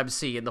sometimes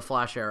see in the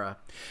Flash era.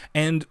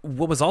 And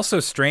what was also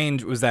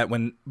strange was that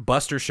when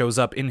Buster shows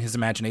up in his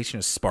imagination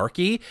as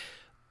Sparky,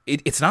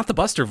 it's not the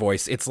Buster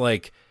voice. It's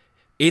like,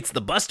 it's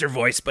the Buster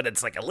voice, but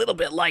it's like a little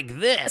bit like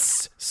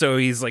this. So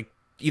he's like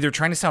either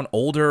trying to sound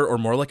older or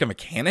more like a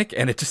mechanic,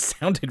 and it just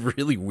sounded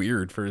really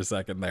weird for a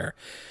second there.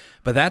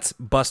 But that's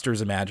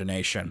Buster's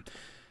imagination.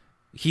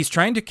 He's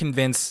trying to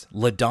convince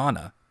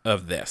LaDonna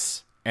of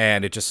this,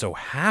 and it just so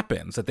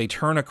happens that they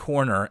turn a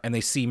corner and they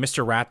see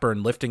Mr.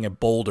 Ratburn lifting a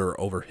boulder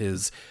over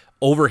his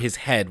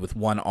head with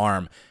one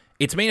arm.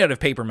 It's made out of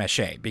paper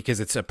mache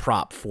because it's a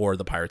prop for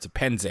the Pirates of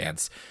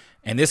Penzance.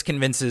 And this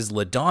convinces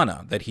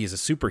LaDonna that he's a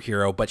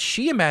superhero, but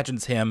she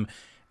imagines him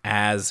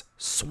as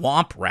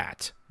Swamp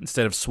Rat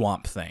instead of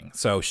Swamp Thing.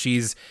 So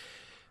she's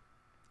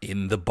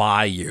in the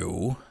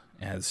bayou,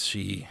 as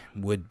she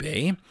would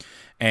be,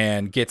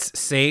 and gets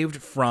saved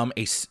from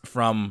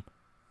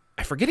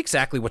I forget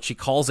exactly what she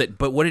calls it,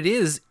 but what it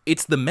is,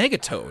 it's the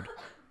Megatoad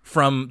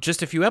from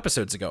just a few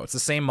episodes ago. It's the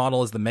same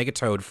model as the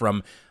Megatoad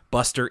from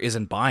Buster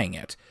Isn't Buying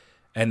It.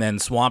 And then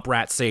Swamp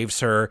Rat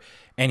saves her,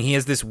 and he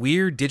has this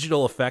weird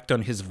digital effect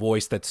on his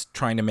voice that's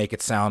trying to make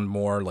it sound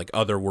more like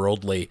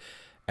otherworldly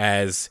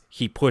as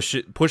he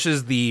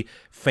pushes the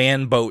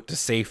fan boat to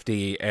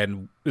safety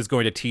and is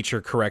going to teach her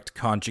correct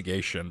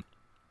conjugation.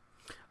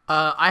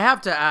 I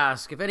have to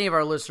ask, if any of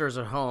our listeners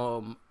at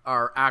home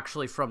are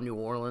actually from New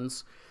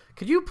Orleans,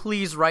 could you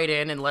please write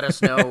in and let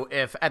us know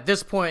if, at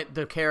this point,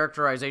 the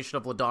characterization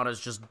of LaDonna is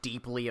just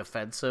deeply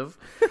offensive?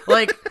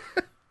 Like...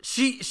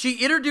 She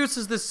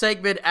introduces this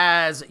segment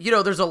as,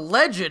 there's a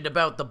legend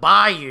about the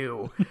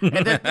bayou,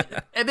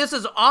 and this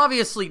is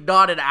obviously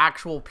not an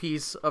actual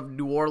piece of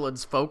New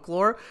Orleans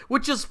folklore,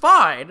 which is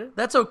fine.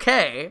 That's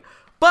okay.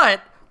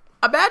 But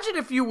imagine,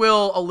 if you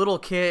will, a little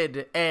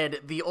kid, and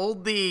the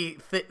only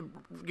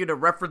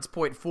reference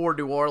point for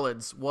New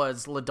Orleans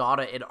was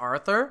LaDonna and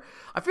Arthur.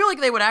 I feel like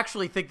they would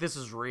actually think this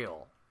is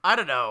real. I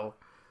don't know.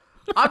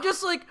 I'm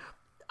just like,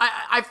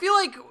 I feel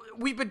like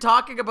we've been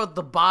talking about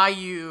the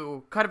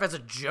bayou kind of as a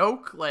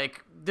joke.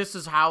 Like, this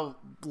is how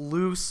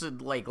loose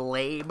and, like,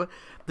 lame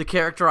the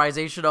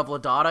characterization of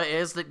LaDonna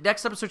is. The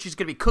next episode, she's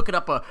going to be cooking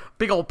up a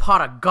big old pot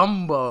of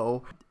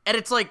gumbo. And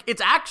it's like,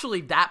 it's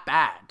actually that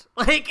bad.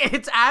 Like,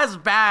 it's as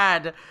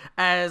bad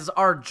as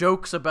our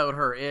jokes about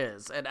her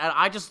is. And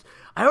I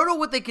don't know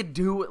what they could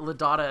do with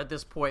LaDonna at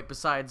this point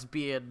besides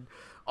being,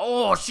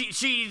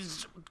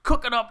 she's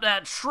cooking up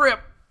that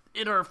shrimp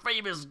in her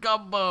famous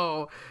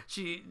gumbo,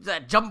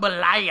 that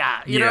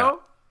jambalaya, you know?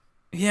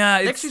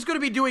 Yeah. Next she's going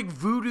to be doing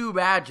voodoo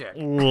magic.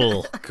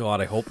 Oh, God,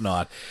 I hope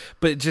not.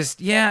 But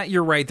just,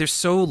 you're right. There's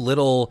so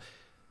little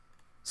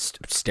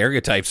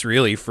stereotypes,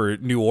 really, for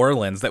New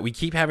Orleans that we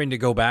keep having to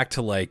go back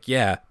to, like,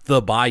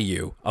 the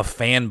bayou, a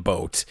fan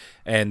boat.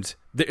 And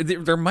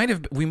we might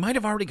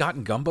have already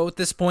gotten gumbo at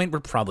this point. We're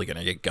probably going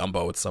to get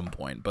gumbo at some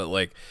point. But,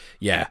 like,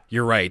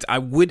 you're right. I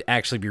would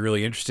actually be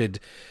really interested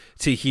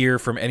to hear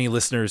from any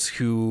listeners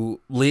who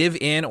live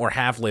in or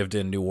have lived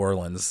in New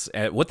Orleans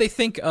what they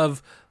think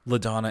of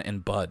LaDonna,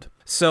 and Bud.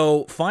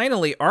 So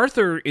finally,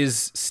 Arthur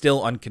is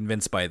still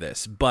unconvinced by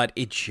this, but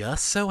it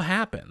just so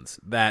happens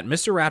that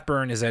Mr.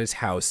 Ratburn is at his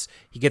house.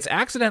 He gets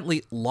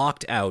accidentally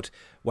locked out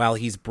while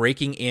he's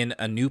breaking in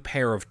a new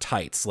pair of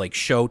tights, like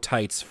show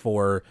tights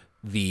for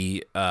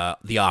the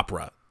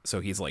opera.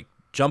 So he's like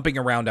jumping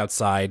around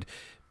outside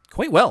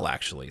quite well,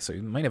 actually. So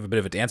he might have a bit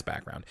of a dance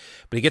background.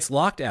 But he gets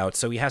locked out,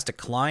 so he has to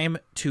climb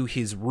to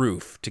his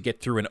roof to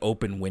get through an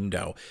open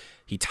window.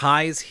 He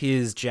ties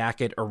his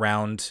jacket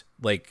around,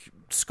 like,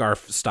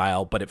 scarf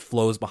style, but it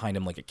flows behind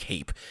him like a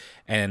cape.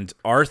 And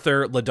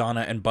Arthur,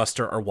 LaDonna, and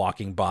Buster are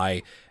walking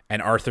by,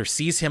 and Arthur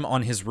sees him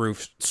on his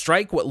roof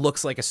strike what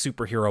looks like a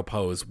superhero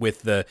pose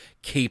with the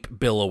cape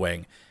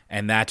billowing,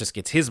 and that just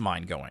gets his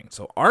mind going.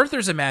 So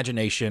Arthur's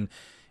imagination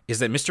is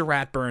that Mr.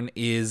 Ratburn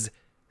is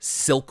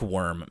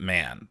Silkworm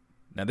Man.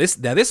 Now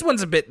this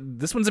one's a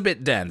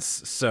bit dense,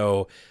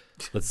 so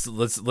let's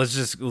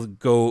just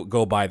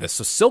go by this.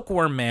 So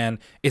Silkworm Man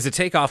is a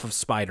takeoff of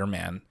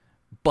Spider-Man,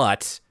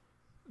 but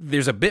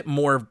there's a bit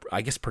more,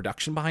 I guess,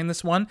 production behind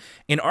this one.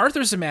 In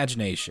Arthur's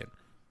imagination,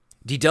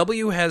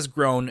 DW has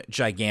grown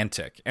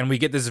gigantic, and we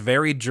get this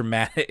very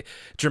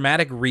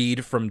dramatic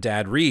read from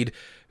Dad Reed,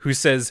 who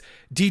says,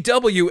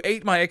 DW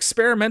ate my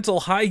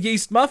experimental high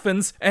yeast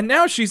muffins, and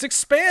now she's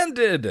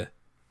expanded.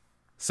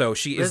 So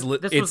she is.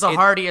 This was the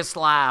heartiest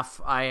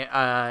laugh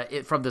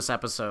from this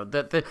episode.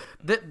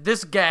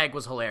 This gag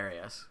was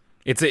hilarious.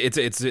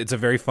 It's a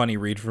very funny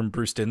read from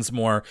Bruce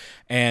Dinsmore,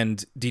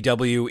 and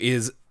DW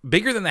is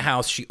bigger than the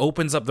house. She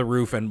opens up the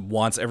roof and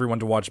wants everyone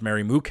to watch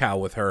Mary Moo Cow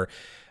with her.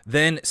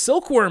 Then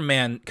Silkworm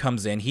Man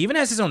comes in. He even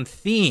has his own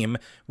theme,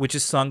 which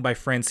is sung by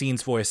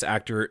Francine's voice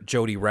actor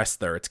Jodie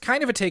Restler. It's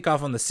kind of a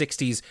takeoff on the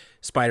 60s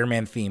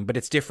Spider-Man theme, but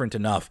it's different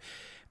enough.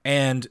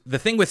 And the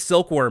thing with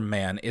Silkworm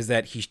Man is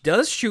that he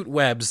does shoot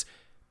webs,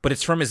 but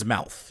it's from his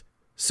mouth.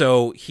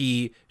 So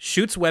he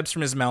shoots webs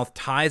from his mouth,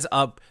 ties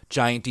up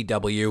Giant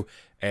DW,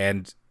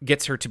 and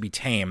gets her to be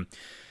tame.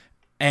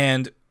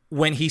 And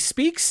when he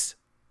speaks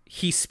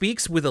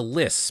with a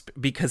lisp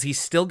because he's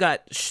still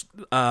got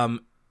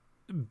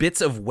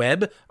bits of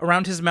web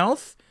around his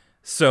mouth.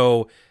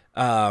 So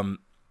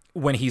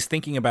when he's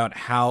thinking about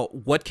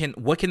what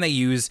can they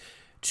use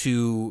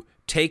to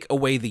take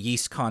away the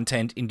yeast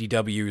content in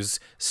DW's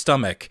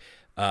stomach,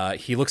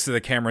 he looks to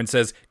the camera and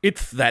says,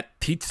 "It's that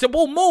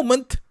teachable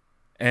moment."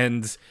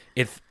 And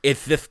it's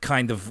this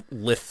kind of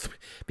lisp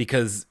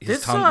because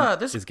his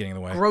tongue is getting in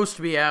the way. Grossed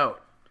me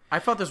out. I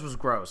thought this was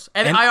gross.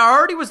 And I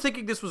already was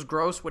thinking this was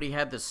gross when he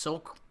had the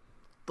silk,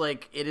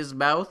 like, in his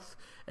mouth,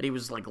 and he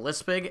was, like,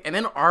 lisping. And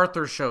then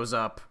Arthur shows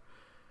up.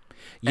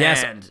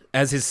 Yes,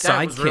 as his sidekick.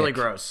 That was really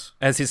gross.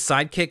 As his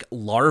sidekick,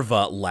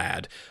 Larva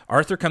Lad.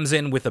 Arthur comes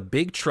in with a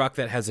big truck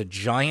that has a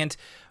giant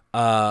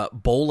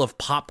bowl of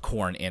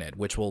popcorn in it,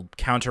 which will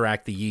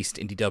counteract the yeast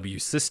in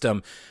DW's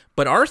system.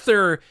 But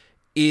Arthur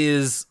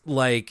is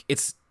like,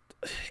 it's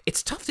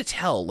tough to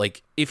tell,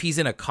 like, if he's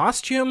in a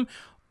costume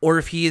or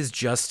if he is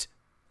just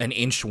an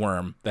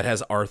inchworm that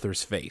has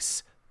Arthur's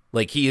face.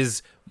 Like, he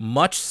is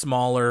much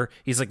smaller.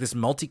 He's like this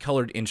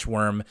multicolored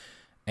inchworm,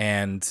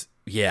 and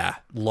yeah,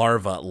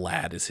 Larva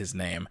Lad is his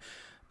name.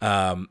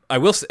 I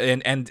will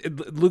say, and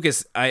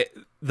Lucas,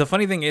 the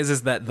funny thing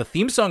is that the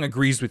theme song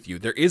agrees with you.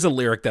 There is a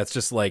lyric that's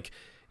just like,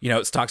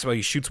 it talks about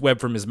he shoots web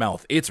from his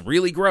mouth. It's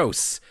really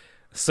gross.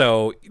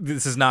 So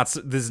this is not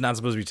supposed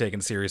to be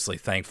taken seriously,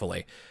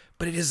 thankfully,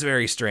 but it is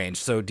very strange.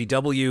 So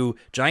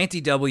Giant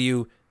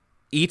DW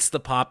eats the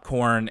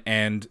popcorn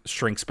and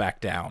shrinks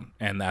back down,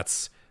 and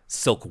that's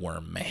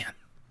Silkworm Man.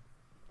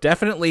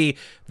 Definitely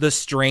the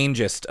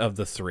strangest of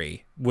the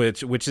three,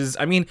 which is,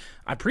 I mean,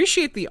 I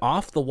appreciate the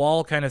off the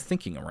wall kind of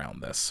thinking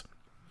around this.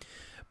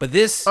 But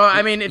this,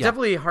 it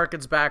definitely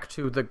harkens back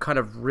to the kind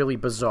of really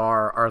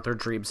bizarre Arthur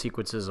dream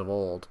sequences of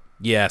old.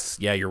 Yes,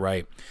 yeah, you're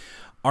right.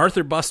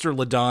 Arthur, Buster,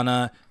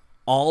 LaDonna,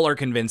 all are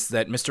convinced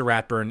that Mr.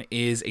 Ratburn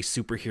is a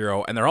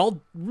superhero, and they're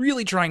all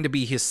really trying to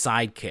be his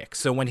sidekick.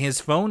 So when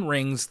his phone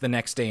rings the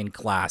next day in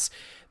class,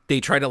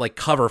 they try to, like,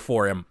 cover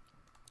for him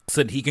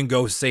so that he can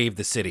go save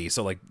the city.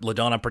 So, like,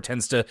 LaDonna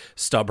pretends to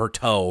stub her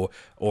toe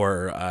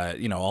or,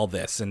 all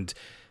this. And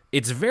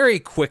it's very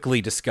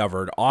quickly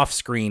discovered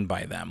off-screen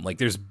by them. Like,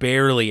 there's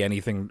barely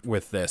anything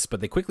with this,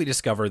 but they quickly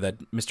discover that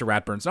Mr.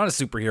 Ratburn's not a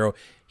superhero.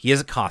 He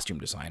is a costume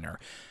designer.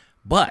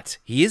 But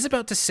he is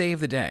about to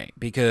save the day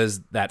because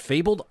that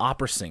fabled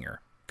opera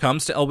singer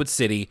comes to Elwood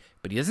City,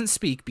 but he doesn't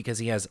speak because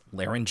he has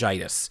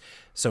laryngitis.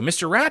 So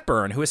Mr.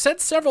 Ratburn, who has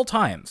said several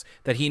times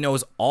that he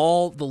knows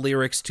all the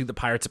lyrics to the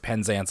Pirates of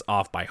Penzance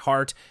off by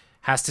heart,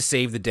 has to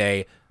save the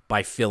day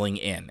by filling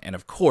in. And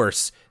of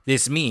course,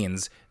 this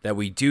means that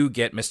we do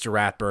get Mr.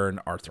 Ratburn,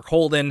 Arthur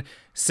Holden,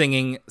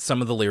 singing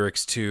some of the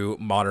lyrics to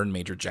Modern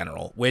Major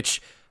General, which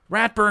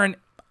Ratburn,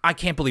 I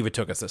can't believe it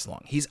took us this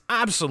long. He's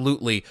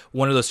absolutely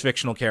one of those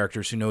fictional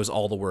characters who knows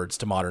all the words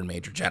to Modern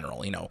Major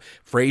General.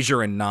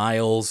 Fraser and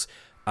Niles,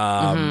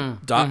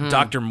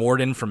 Dr.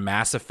 Morden from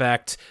Mass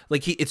Effect.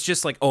 Like, it's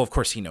just like, oh, of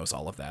course he knows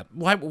all of that.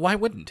 Why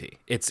wouldn't he?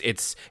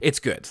 It's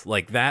good.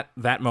 Like,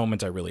 that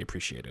moment I really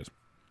appreciated.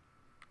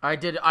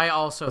 I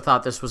also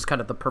thought this was kind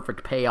of the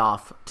perfect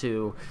payoff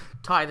to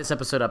tie this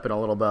episode up in a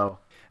little bow.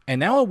 And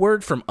now a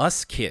word from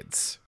us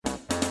kids.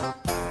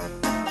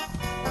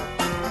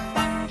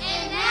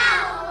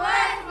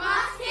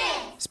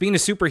 Speaking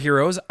of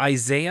superheroes,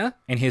 Isaiah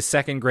and his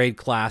second grade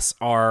class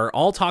are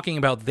all talking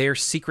about their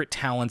secret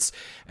talents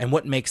and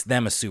what makes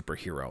them a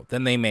superhero.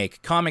 Then they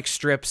make comic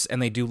strips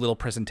and they do little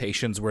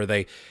presentations where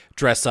they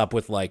dress up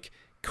with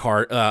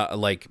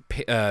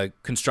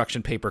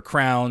construction paper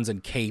crowns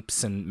and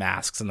capes and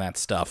masks and that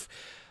stuff.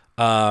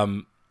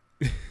 Of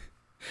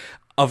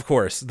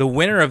course, the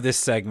winner of this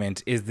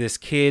segment is this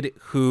kid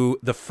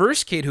the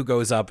first kid who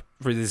goes up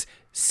for this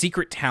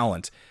secret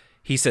talent.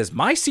 He says,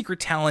 my secret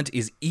talent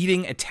is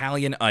eating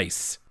Italian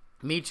ice.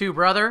 Me too,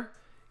 brother.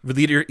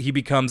 Later, he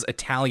becomes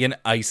Italian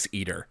ice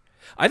eater.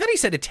 I thought he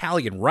said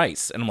Italian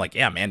rice, and I'm like,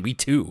 yeah, man, me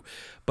too.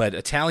 But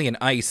Italian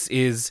ice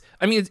is,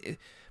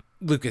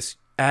 Lucas,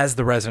 as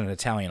the resident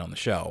Italian on the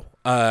show,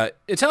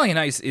 Italian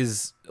ice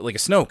is like a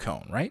snow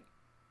cone, right?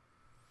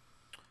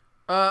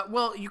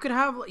 Well, you could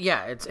have,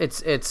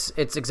 it's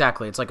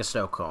exactly, it's like a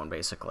snow cone,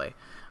 basically.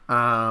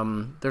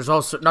 There's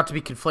also, not to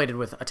be conflated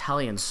with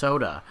Italian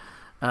soda.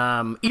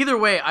 Either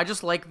way, I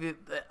just like the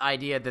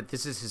idea that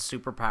this is his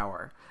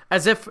superpower.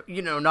 As if,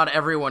 not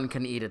everyone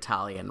can eat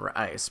Italian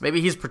ice. Maybe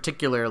he's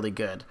particularly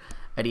good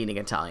at eating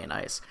Italian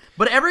ice.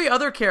 But every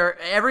other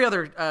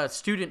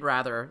student,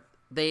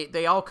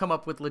 they all come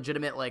up with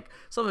legitimate, like,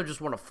 some of them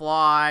just want to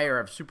fly or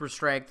have super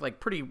strength, like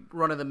pretty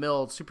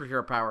run-of-the-mill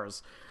superhero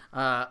powers.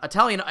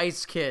 Italian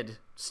ice kid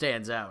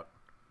stands out.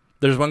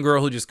 There's one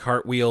girl who just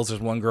cartwheels.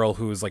 There's one girl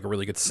who's like a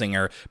really good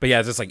singer. But yeah,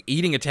 it's just like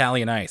eating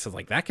Italian ice. I was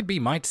like, that could be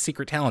my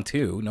secret talent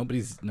too.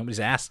 Nobody's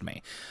asked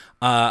me.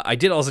 I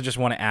did also just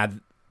want to add,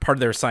 part of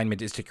their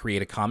assignment is to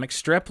create a comic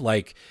strip.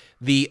 Like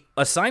the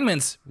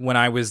assignments when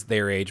I was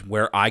their age,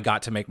 where I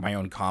got to make my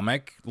own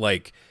comic.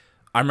 Like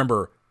I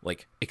remember,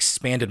 like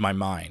expanded my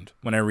mind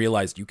when I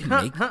realized you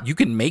can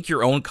make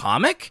your own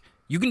comic.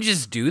 You can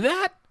just do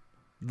that.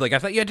 Like I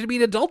thought you had to be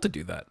an adult to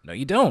do that. No,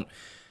 you don't.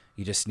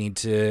 You just need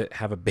to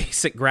have a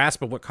basic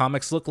grasp of what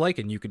comics look like,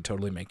 and you can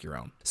totally make your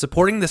own.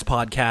 Supporting this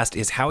podcast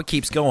is how it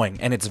keeps going,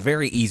 and it's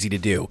very easy to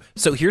do.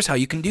 So here's how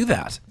you can do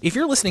that. If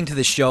you're listening to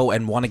this show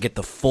and want to get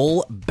the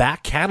full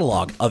back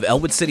catalog of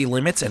Elwood City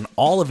Limits and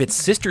all of its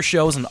sister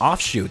shows and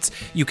offshoots,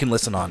 you can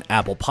listen on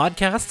Apple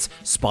Podcasts,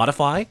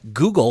 Spotify,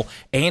 Google,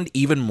 and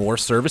even more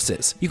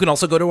services. You can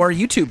also go to our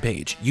YouTube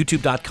page,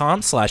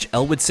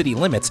 youtube.com/Elwood City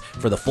Limits,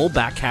 for the full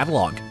back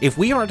catalog. If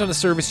we aren't on a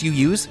service you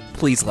use,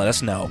 please let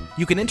us know.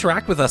 You can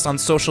interact with us on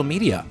social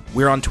media.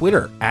 We're on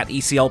Twitter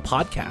 @ECL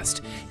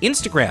Podcast,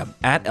 Instagram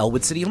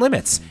 @Elwood City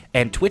Limits,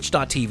 and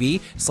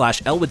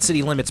twitch.tv/Elwood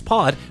City Limits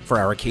Pod for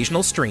our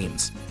occasional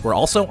streams. We're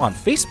also on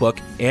Facebook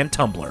and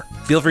Tumblr.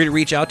 Feel free to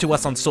reach out to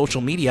us on social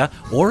media,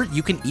 or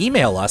you can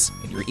email us,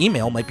 and your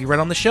email might be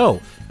read on the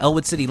show,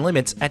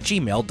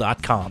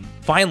 elwoodcitylimits@gmail.com.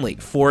 Finally,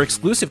 for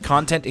exclusive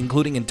content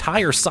including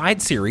entire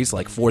side series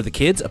like For the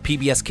Kids, a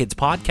PBS Kids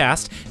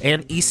podcast,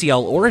 and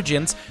ECL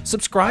Origins,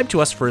 subscribe to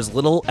us for as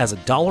little as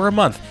 $1 a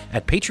month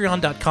at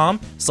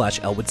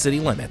patreon.com/Elwood City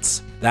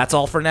Limits. That's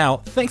all for now.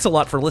 Thanks a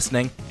lot for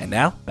listening, and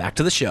now back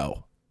to the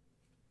show.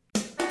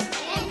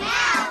 And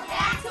now,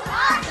 back to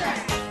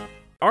Arthur!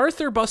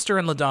 Arthur, Buster,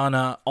 and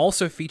LaDonna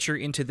also feature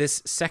into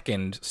this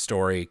second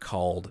story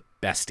called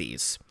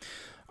Besties.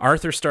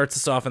 Arthur starts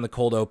us off in the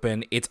cold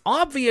open. It's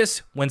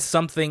obvious when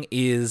something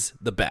is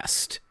the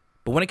best.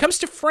 But when it comes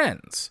to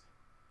friends,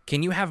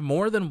 can you have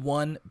more than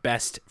one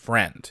best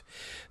friend?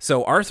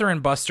 So Arthur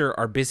and Buster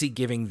are busy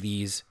giving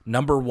these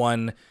number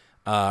one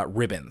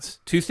ribbons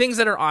to things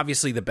that are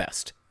obviously the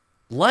best.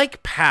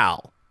 Like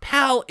Pal.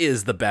 Pal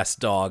is the best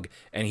dog,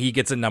 and he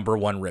gets a number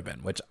one ribbon,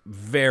 which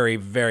very,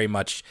 very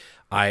much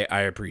I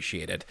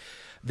appreciated.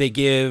 They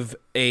give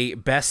a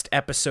best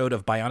episode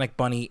of Bionic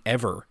Bunny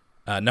ever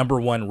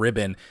number one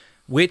ribbon,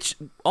 which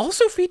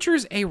also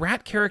features a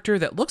rat character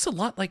that looks a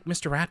lot like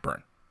Mr.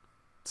 Ratburn.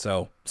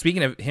 So,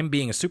 speaking of him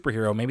being a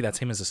superhero, maybe that's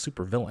him as a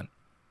supervillain.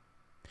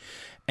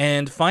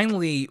 And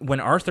finally,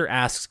 when Arthur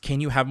asks, can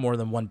you have more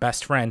than one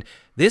best friend,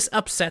 this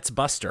upsets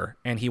Buster,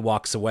 and he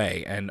walks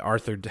away. And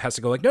Arthur has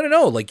to go like,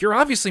 no, like, you're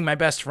obviously my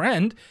best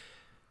friend.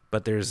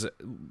 But there's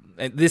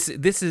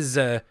this is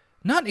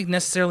not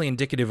necessarily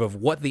indicative of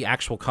what the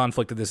actual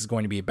conflict of this is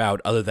going to be about,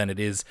 other than it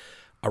is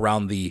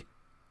around the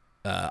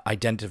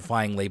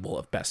identifying label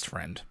of best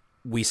friend.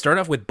 We start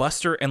off with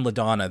Buster and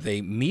LaDonna.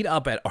 They meet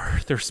up at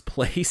Arthur's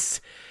place.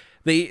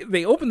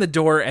 They open the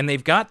door and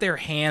they've got their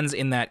hands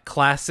in that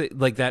classic,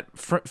 like that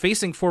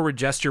facing forward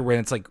gesture where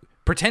it's like,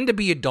 pretend to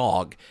be a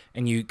dog,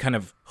 and you kind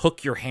of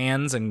hook your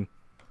hands and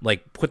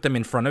like put them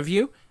in front of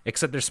you,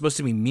 except they're supposed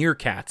to be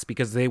meerkats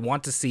because they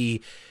want to see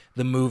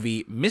the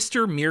movie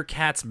Mr.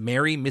 Meerkat's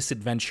Merry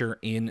Misadventure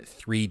in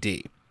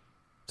 3D.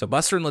 So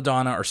Buster and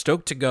LaDonna are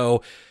stoked to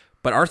go,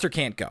 but Arthur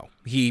can't go.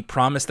 He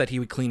promised that he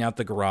would clean out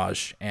the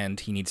garage, and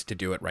he needs to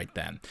do it right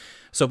then.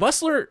 So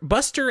Buster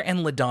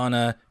and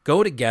LaDonna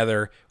go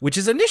together, which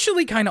is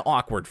initially kind of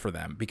awkward for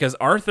them, because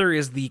Arthur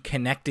is the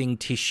connecting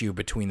tissue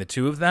between the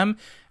two of them,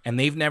 and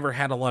they've never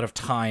had a lot of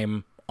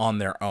time on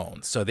their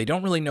own. So they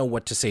don't really know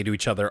what to say to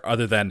each other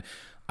other than,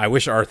 I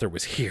wish Arthur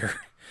was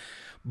here.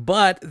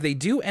 But they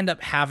do end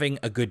up having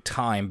a good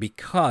time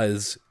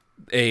because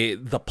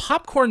the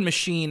popcorn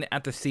machine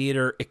at the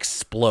theater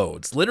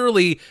explodes,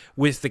 literally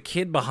with the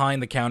kid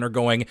behind the counter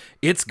going,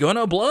 "It's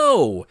gonna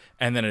blow,"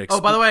 and then it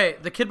Oh, by the way,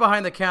 the kid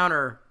behind the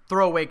counter,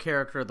 throwaway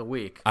character of the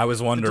week. I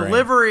was wondering. The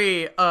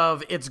delivery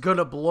of "It's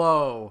gonna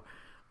blow,"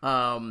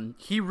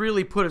 he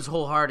really put his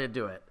whole heart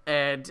into it,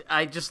 and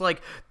I just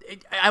like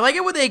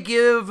it when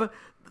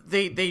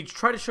they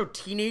try to show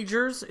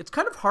teenagers. It's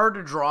kind of hard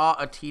to draw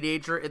a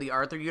teenager in the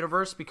Arthur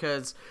universe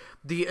because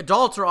the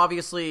adults are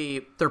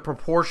obviously, their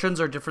proportions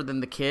are different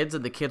than the kids,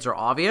 and the kids are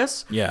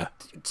obvious. Yeah.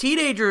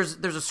 Teenagers,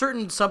 there's a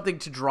certain something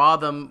to draw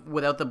them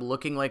without them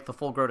looking like the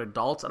full-grown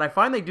adults, and I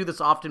find they do this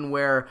often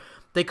where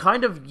they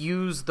kind of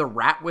use the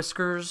rat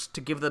whiskers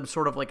to give them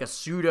sort of like a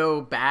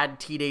pseudo bad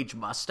teenage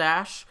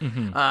mustache.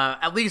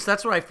 At least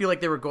that's what I feel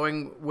like they were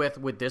going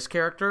with this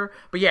character.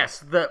 But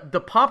yes,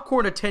 the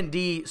popcorn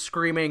attendee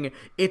screaming,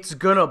 "It's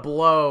gonna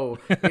blow,"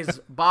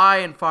 is by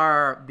and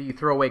far the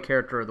throwaway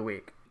character of the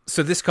week.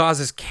 So this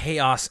causes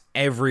chaos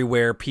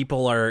everywhere.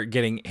 People are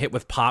getting hit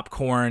with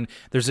popcorn.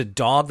 There's a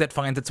dog that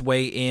finds its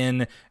way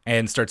in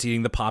and starts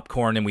eating the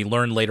popcorn, and we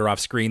learn later off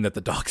screen that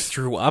the dog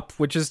threw up,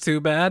 which is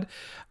too bad.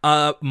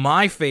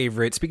 My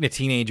favorite, speaking of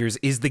teenagers,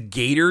 is the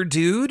Gator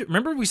Dude.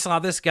 Remember we saw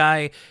this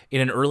guy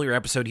in an earlier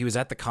episode? He was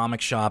at the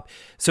comic shop.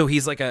 So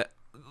he's like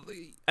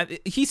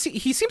he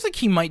seems like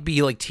he might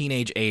be like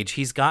teenage age.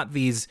 He's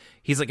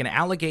like an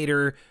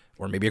alligator,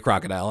 or maybe a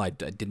crocodile. I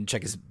didn't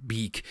check his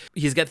beak.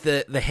 He's got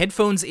the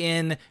headphones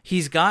in.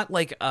 He's got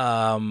like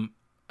like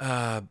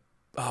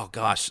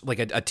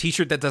a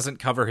t-shirt that doesn't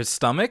cover his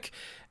stomach,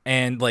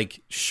 and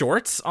like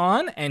shorts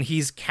on, and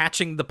he's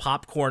catching the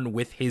popcorn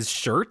with his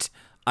shirt.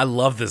 I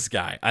love this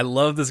guy. I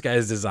love this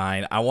guy's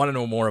design. I want to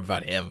know more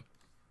about him.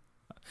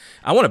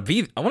 I want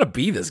to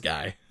be this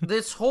guy.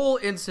 This whole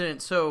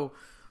incident, so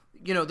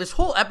this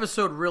whole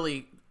episode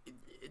really,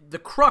 the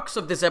crux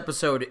of this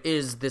episode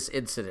is this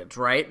incident,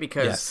 right?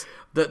 Because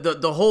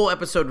the whole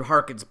episode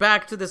harkens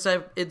back to this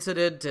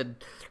incident,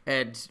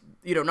 and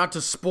not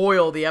to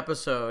spoil the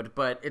episode,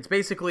 but it's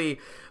basically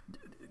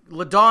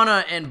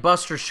LaDonna and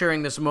Buster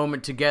sharing this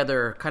moment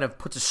together kind of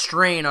puts a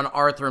strain on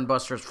Arthur and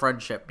Buster's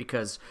friendship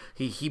because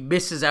he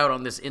misses out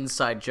on this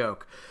inside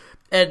joke.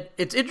 And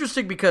it's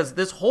interesting because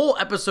this whole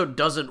episode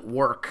doesn't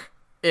work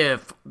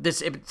if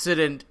this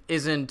incident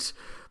isn't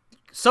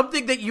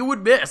something that you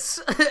would miss.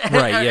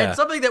 Right, yeah. And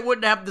something that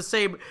wouldn't have the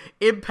same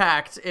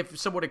impact if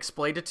someone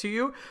explained it to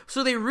you.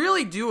 So they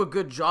really do a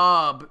good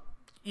job,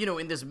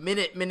 in this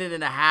minute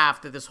and a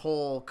half that this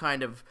whole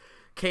kind of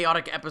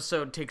chaotic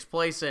episode takes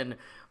place in.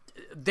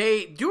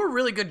 They do a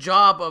really good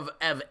job of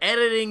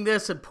editing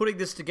this and putting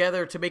this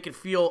together to make it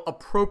feel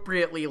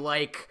appropriately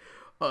like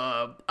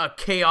a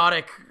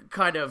chaotic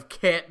kind of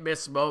can't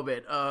miss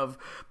moment of,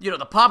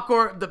 the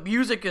popcorn, the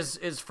music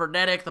is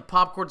frenetic, the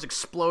popcorn's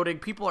exploding,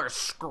 people are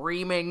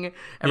screaming,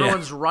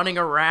 everyone's running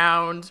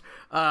around.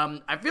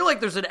 I feel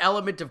like there's an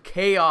element of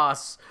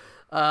chaos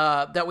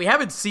that we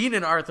haven't seen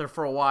in Arthur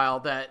for a while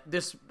that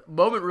this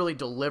moment really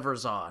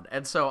delivers on.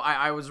 And so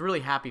I was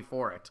really happy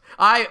for it.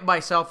 I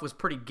myself was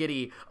pretty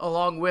giddy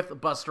along with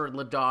Buster and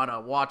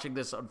LaDonna watching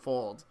this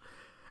unfold.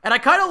 And I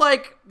kind of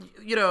like,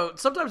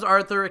 sometimes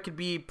Arthur, it can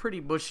be pretty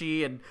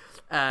mushy, and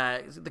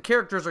the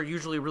characters are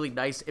usually really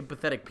nice,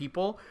 empathetic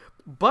people.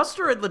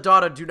 Buster and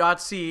LaDonna do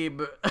not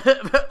seem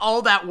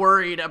all that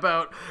worried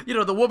about,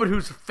 the woman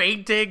who's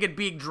fainting and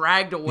being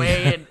dragged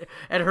away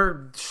and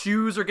her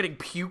shoes are getting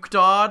puked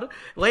on.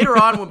 Later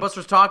on, when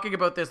Buster's talking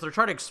about this, they're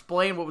trying to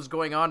explain what was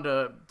going on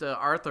to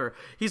Arthur.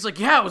 He's like,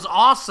 yeah, it was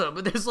awesome.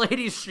 And this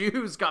lady's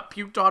shoes got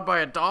puked on by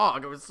a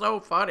dog. It was so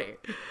funny.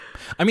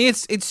 I mean,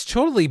 it's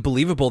totally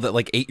believable that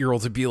like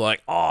 8-year-olds would be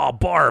like, "Oh,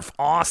 barf,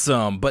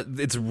 awesome!" But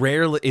it's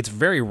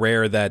very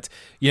rare that,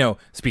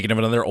 speaking of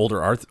another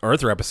older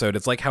Arthur episode,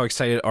 it's like how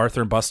excited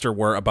Arthur and Buster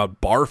were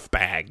about barf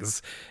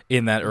bags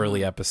in that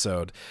early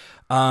episode.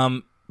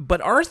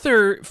 But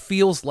Arthur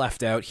feels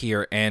left out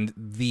here, and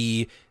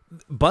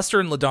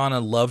Buster and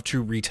LaDonna love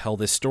to retell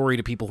this story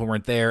to people who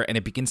weren't there, and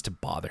it begins to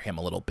bother him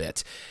a little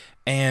bit,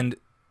 and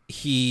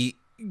he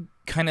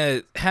kind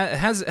of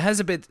has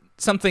a bit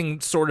something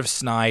sort of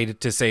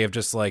snide to say of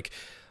just like,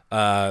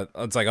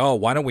 it's like, "Oh,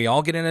 why don't we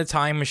all get in a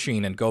time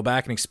machine and go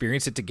back and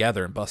experience it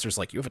together?" And Buster's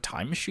like, "You have a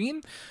time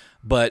machine?"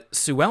 But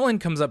Sue Ellen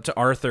comes up to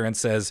Arthur and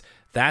says,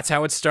 "That's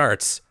how it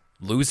starts,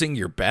 losing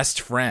your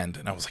best friend."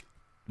 And I was like,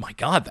 my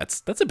God,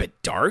 that's a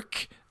bit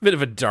dark, a bit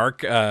of a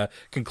dark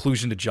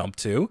conclusion to jump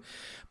to.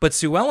 But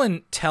Sue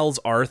Ellen tells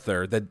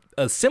Arthur that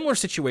a similar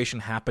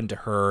situation happened to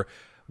her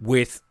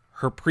with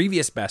her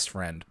previous best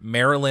friend,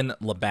 Marilyn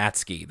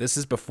Labatsky. This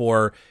is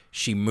before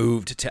she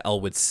moved to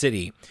Elwood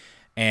City.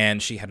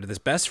 And she had this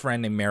best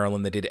friend named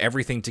Marilyn that did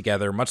everything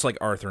together, much like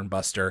Arthur and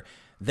Buster.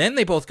 Then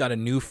they both got a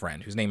new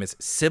friend whose name is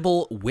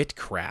Sybil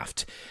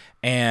Whitcraft.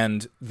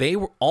 And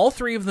all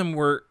three of them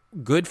were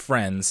good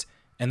friends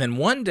And then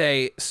one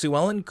day, Sue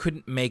Ellen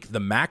couldn't make the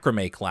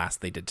macrame class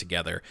they did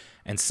together.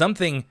 And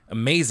something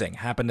amazing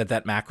happened at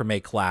that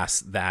macrame class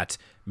that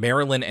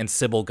Marilyn and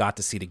Sybil got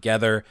to see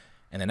together.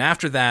 And then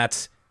after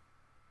that,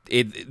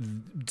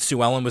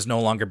 Sue Ellen was no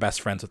longer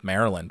best friends with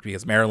Marilyn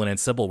because Marilyn and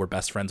Sybil were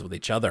best friends with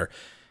each other.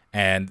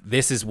 And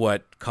this is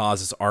what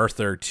causes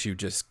Arthur to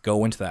just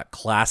go into that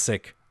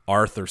classic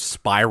Arthur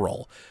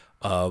spiral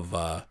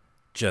of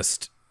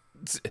just...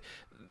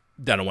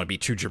 I don't want to be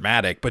too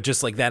dramatic, but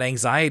just like that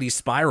anxiety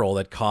spiral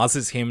that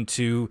causes him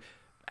to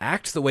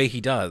act the way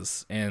he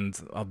does. And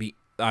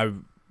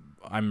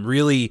I'm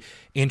really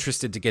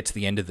interested to get to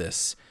the end of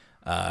this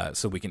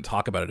so we can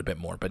talk about it a bit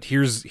more. But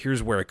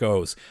here's where it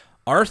goes.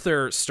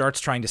 Arthur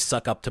starts trying to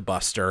suck up to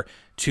Buster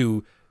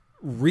to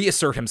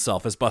reassert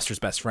himself as Buster's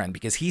best friend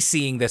because he's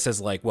seeing this as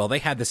like, well, they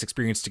had this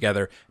experience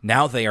together.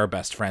 Now they are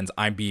best friends.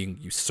 I'm being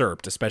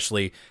usurped,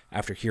 especially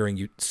after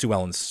hearing Sue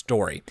Ellen's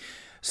story.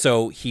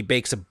 So he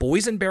bakes a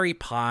boysenberry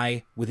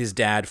pie with his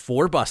dad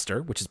for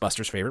Buster, which is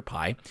Buster's favorite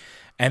pie.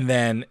 And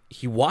then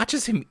he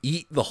watches him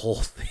eat the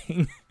whole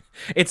thing.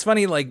 It's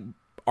funny, like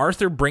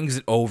Arthur brings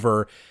it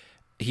over,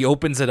 he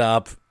opens it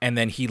up, and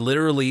then he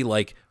literally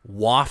like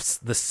wafts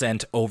the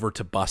scent over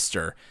to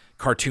Buster,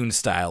 cartoon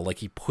style. Like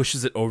he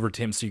pushes it over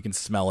to him so you can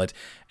smell it.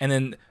 And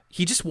then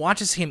he just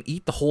watches him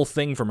eat the whole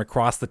thing from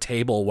across the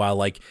table while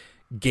like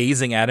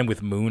gazing at him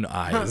with moon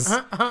eyes.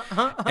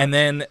 And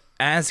then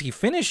as he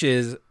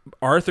finishes,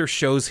 Arthur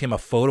shows him a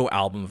photo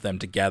album of them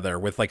together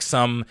with like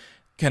some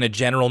kind of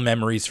general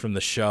memories from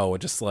the show.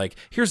 Just like,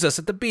 here's us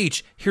at the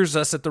beach. Here's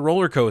us at the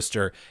roller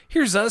coaster.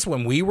 Here's us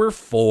when we were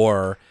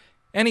 4.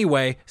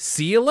 Anyway,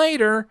 see you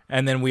later.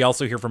 And then we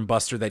also hear from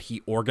Buster that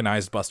he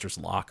organized Buster's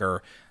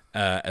locker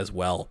as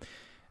well.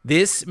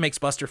 This makes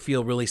Buster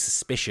feel really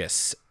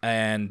suspicious,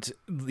 and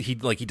he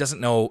doesn't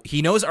know.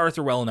 He knows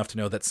Arthur well enough to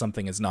know that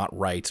something is not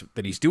right,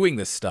 that he's doing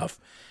this stuff.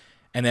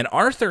 And then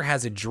Arthur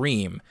has a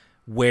dream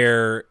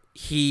where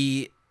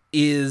he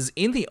is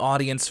in the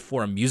audience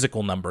for a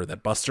musical number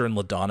that Buster and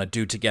LaDonna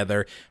do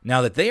together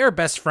now that they are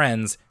best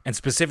friends, and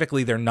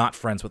specifically they're not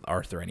friends with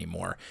Arthur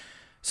anymore.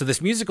 So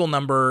this musical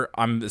number,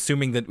 I'm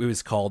assuming that it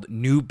was called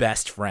New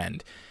Best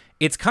Friend.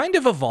 It's kind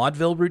of a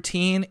vaudeville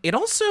routine. It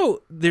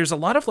also, there's a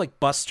lot of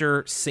like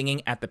Buster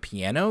singing at the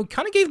piano.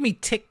 Kind of gave me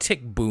Tick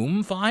Tick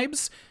Boom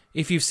vibes,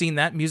 if you've seen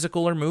that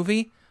musical or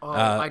movie. Oh,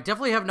 I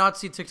definitely have not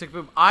seen Tick Tick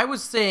Boom. I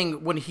was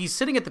saying when he's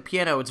sitting at the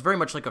piano, it's very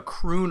much like a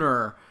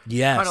crooner.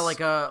 Yes. Kind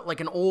of like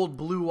an old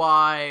Blue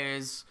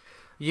Eyes,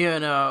 you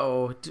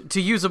know,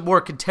 to use a more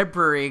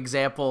contemporary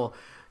example,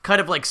 kind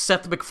of like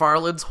Seth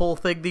MacFarlane's whole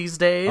thing these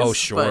days. Oh,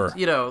 sure. But,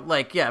 you know,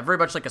 like, yeah, very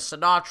much like a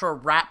Sinatra,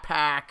 Rat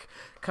Pack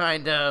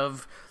kind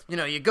of... You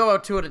know, you go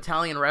out to an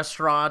Italian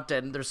restaurant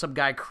and there's some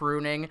guy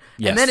crooning,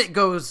 yes. And then it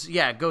goes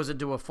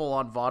into a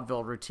full-on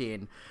vaudeville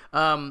routine.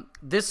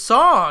 This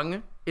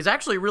song is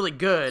actually really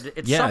good.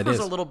 It suffers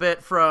a little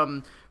bit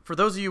from, for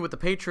those of you with the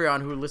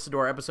Patreon who listened to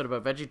our episode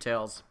about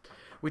VeggieTales,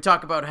 we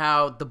talk about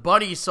how the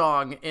bunny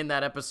song in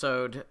that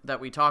episode that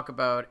we talk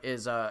about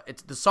is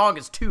the song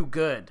is too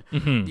good.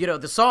 Mm-hmm. You know,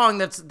 the song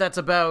that's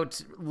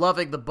about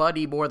loving the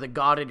bunny more than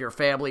God in your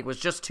family was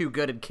just too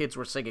good, and kids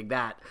were singing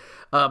that.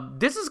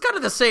 This is kind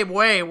of the same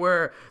way,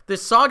 where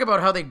this song about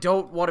how they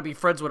don't want to be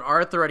friends with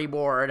Arthur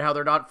anymore and how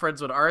they're not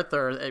friends with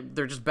Arthur,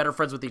 they're just better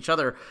friends with each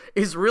other,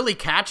 is really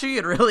catchy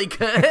and really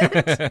good,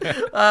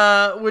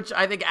 which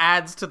I think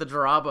adds to the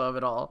drama of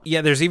it all.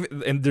 Yeah, there's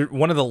even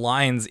one of the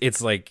lines,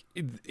 it's like,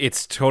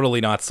 it's totally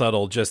not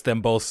subtle, just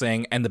them both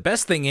saying, and the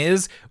best thing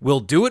is, we'll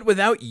do it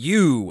without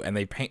you. And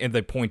they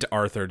point to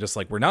Arthur, just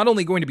like, we're not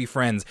only going to be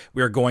friends,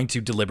 we are going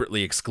to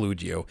deliberately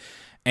exclude you.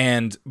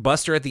 And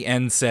Buster at the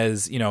end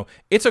says, you know,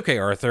 it's okay,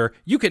 Arthur,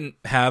 you can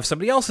have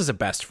somebody else as a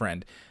best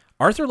friend.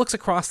 Arthur looks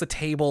across the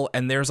table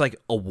and there's like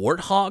a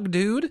warthog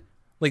dude,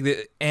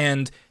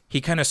 and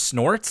he kind of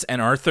snorts,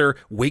 and Arthur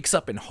wakes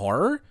up in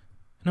horror.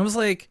 And I was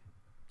like,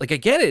 I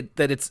get it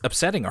that it's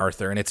upsetting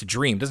Arthur and it's a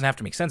dream, doesn't have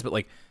to make sense, but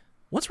like,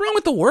 what's wrong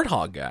with the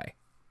warthog guy?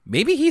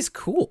 Maybe he's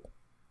cool.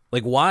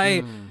 Like,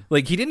 why?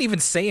 Like, he didn't even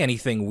say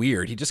anything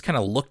weird. He just kind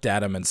of looked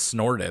at him and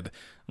snorted.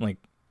 I'm like,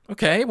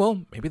 okay,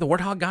 well, maybe the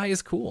warthog guy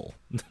is cool,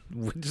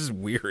 which is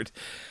weird.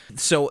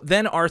 So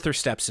then Arthur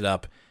steps it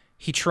up.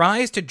 He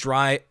tries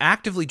to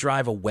actively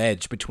drive a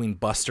wedge between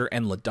Buster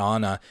and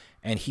LaDonna,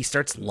 and he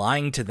starts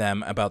lying to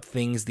them about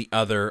things the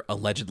other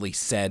allegedly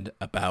said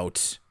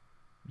about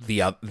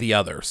the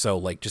other. So,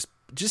 like,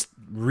 just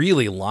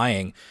really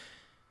lying.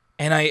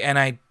 And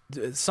I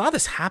saw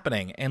this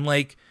happening, and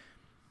like,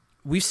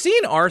 we've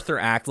seen Arthur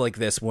act like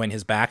this when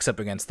his back's up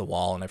against the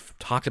wall, and I've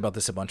talked about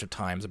this a bunch of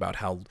times about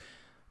how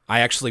I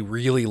actually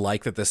really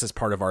like that this is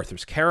part of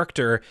Arthur's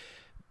character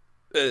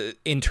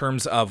in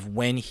terms of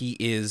when he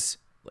is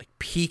like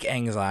peak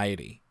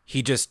anxiety.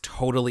 He just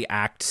totally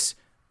acts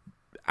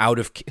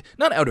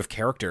not out of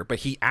character, but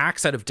he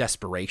acts out of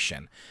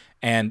desperation.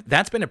 And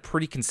that's been a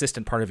pretty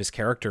consistent part of his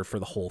character for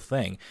the whole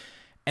thing.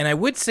 And I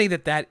would say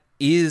that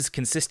is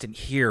consistent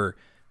here,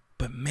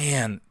 but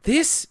man,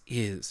 this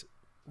is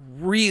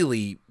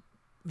really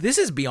this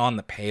is beyond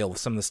the pale of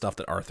some of the stuff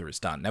that Arthur has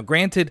done. Now,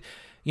 granted,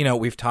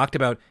 we've talked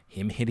about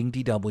him hitting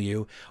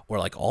DW or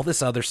like all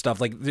this other stuff.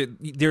 Like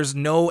there's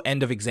no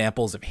end of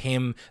examples of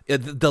him.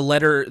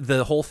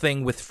 The whole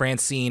thing with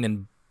Francine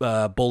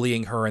and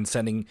bullying her and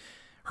sending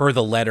her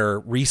the letter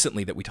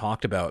recently that we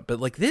talked about. But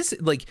like this,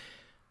 like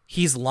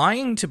he's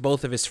lying to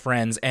both of his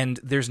friends, and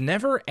there's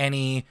never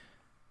any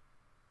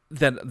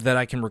that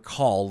I can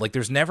recall. Like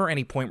there's never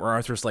any point where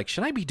Arthur's like,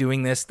 should I be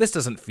doing this? This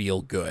doesn't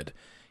feel good.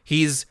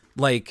 He's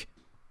like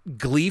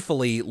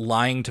gleefully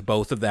lying to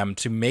both of them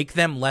to make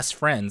them less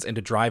friends and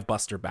to drive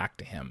Buster back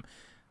to him.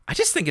 I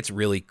just think it's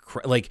really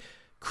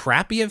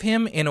crappy of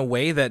him in a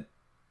way that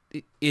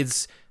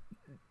is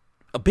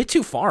a bit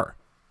too far,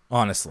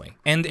 honestly.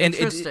 And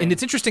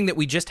it's interesting that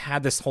we just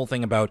had this whole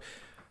thing about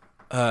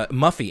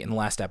Muffy in the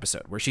last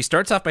episode, where she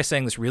starts off by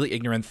saying this really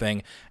ignorant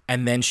thing,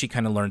 and then she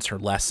kind of learns her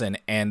lesson,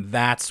 and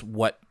that's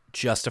what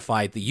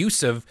justified the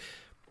use of,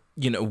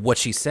 what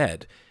she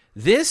said.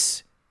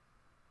 This,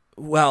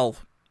 well,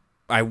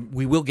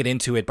 we will get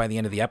into it by the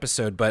end of the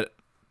episode, but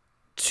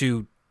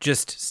to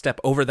just step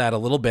over that a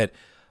little bit,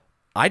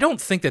 I don't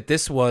think that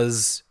this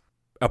was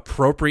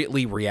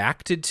appropriately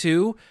reacted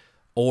to,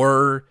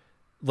 or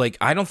like,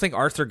 I don't think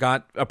Arthur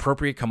got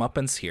appropriate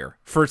comeuppance here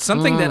for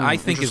something that I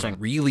think is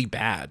really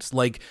bad.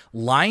 Like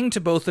lying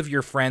to both of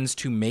your friends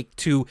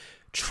to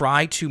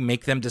try to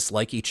make them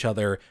dislike each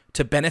other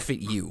to benefit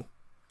you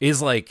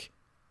is like,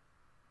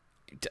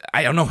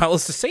 I don't know how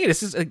else to say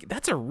it.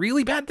 That's a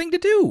really bad thing to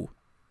do.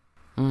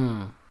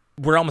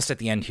 We're almost at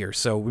the end here,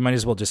 so we might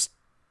as well just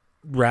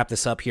wrap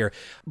this up here.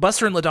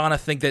 Buster and LaDonna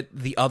think that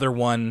the other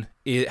one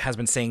has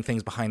been saying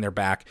things behind their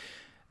back.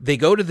 They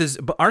go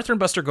to Arthur and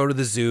Buster go to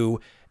the zoo,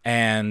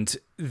 and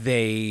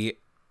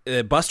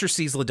Buster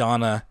sees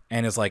LaDonna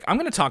and is like, I'm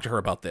going to talk to her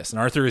about this. And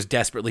Arthur is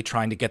desperately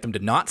trying to get them to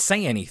not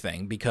say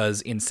anything,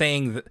 because in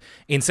saying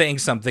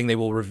something, they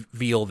will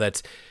reveal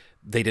that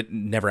they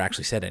never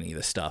actually said any of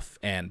this stuff.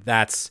 And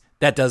that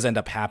does end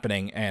up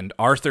happening. And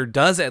Arthur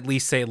does at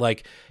least say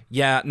like,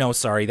 yeah, no,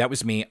 sorry, that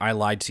was me. I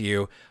lied to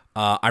you.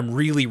 I'm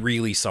really,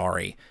 really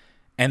sorry.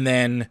 And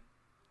then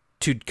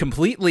to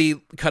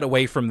completely cut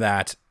away from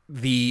that,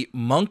 the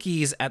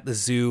monkeys at the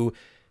zoo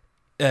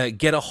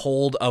get a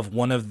hold of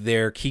one of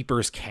their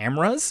keeper's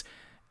cameras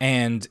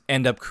and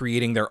end up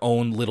creating their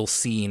own little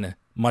scene,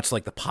 much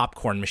like the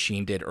popcorn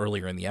machine did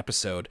earlier in the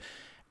episode.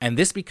 And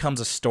this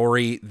becomes a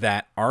story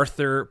that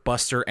Arthur,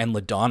 Buster, and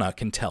LaDonna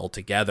can tell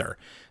together.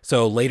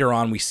 So later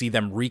on, we see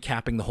them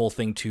recapping the whole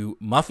thing to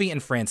Muffy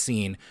and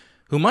Francine,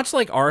 who, much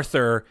like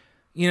Arthur,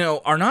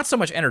 are not so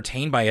much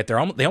entertained by it.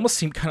 They almost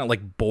seem kind of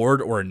like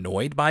bored or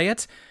annoyed by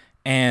it.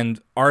 And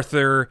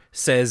Arthur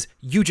says,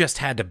 you just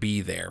had to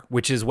be there,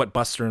 which is what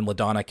Buster and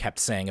LaDonna kept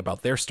saying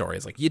about their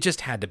stories. Like, you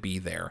just had to be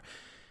there.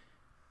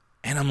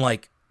 And I'm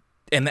like,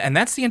 and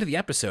that's the end of the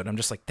episode. I'm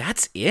just like,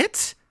 that's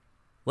it?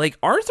 Like,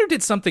 Arthur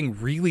did something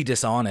really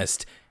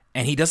dishonest,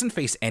 and he doesn't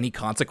face any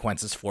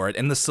consequences for it.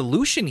 And the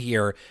solution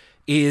here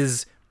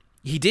is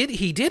he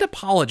did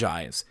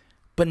apologize,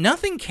 but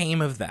nothing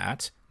came of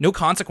that. No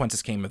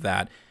consequences came of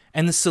that.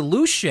 And the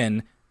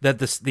solution that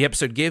the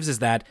episode gives is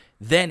that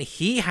then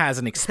he has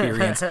an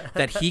experience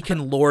that he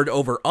can lord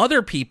over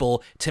other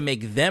people to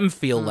make them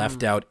feel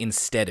left out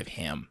instead of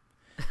him.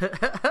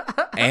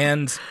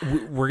 And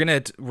we're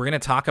gonna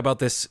talk about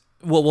this.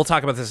 Well, we'll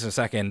talk about this in a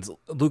second.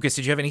 Lucas,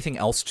 did you have anything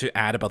else to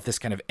add about this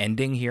kind of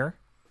ending here?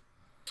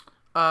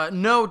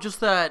 No, just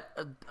that,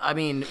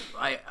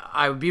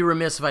 I would be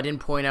remiss if I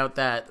didn't point out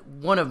that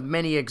one of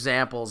many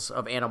examples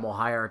of animal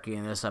hierarchy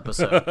in this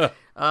episode,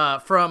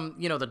 from,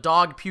 the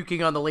dog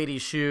puking on the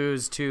lady's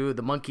shoes to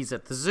the monkeys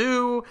at the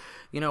zoo.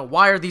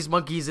 Why are these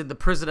monkeys in the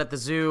prison at the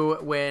zoo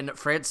when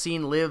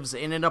Francine lives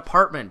in an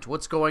apartment?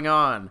 What's going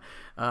on?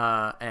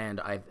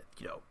 And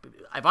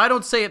if I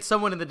don't say it,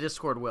 someone in the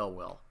Discord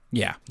will.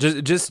 Yeah,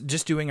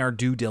 just doing our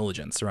due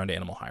diligence around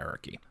animal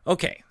hierarchy.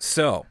 Okay,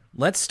 so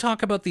let's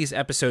talk about these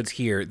episodes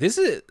here. This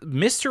is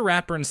Mr.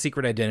 Ratburn's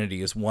Secret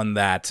Identity is one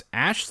that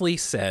Ashley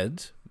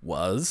said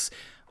was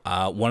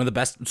one of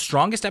the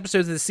strongest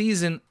episodes of the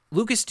season.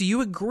 Lucas, do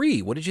you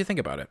agree? What did you think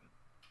about it?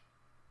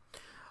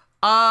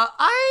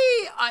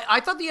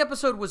 I thought the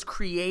episode was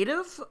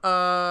creative.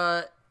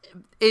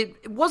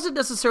 It wasn't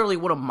necessarily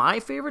one of my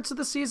favorites of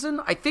the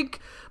season. I think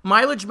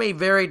mileage may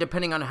vary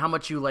depending on how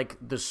much you like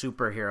the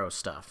superhero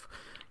stuff.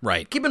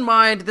 Right. Keep in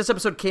mind, this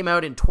episode came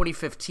out in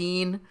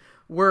 2015,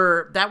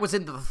 where that was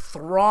in the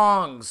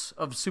throngs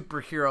of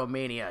superhero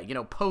mania.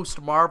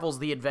 Post Marvel's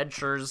The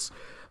Adventures,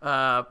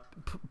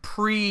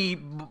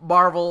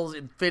 pre-Marvel's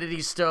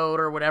Infinity Stone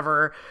or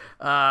whatever.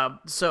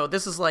 So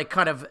this is like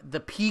kind of the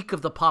peak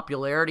of the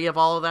popularity of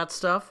all of that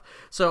stuff.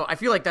 So I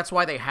feel like that's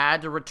why they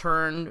had to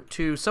return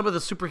to some of the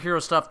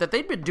superhero stuff that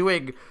they'd been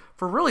doing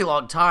for a really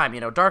long time.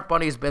 Dark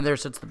Bunny's been there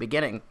since the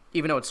beginning,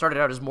 even though it started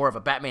out as more of a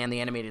Batman the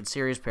Animated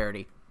Series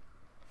parody.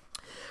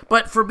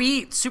 But for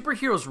me,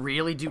 superheroes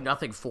really do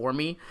nothing for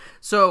me.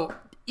 So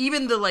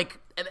even the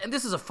and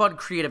this is a fun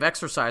creative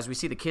exercise. We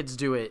see the kids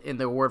do it in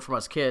the Award From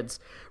Us Kids,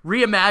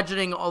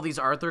 reimagining all these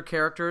Arthur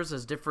characters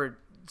as different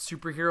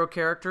superhero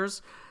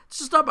characters. it's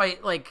just not my,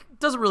 like,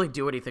 doesn't really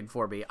do anything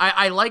for me.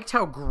 I liked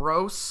how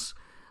gross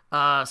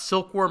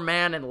Silkworm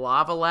Man and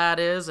Lava Lad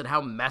is and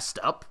how messed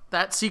up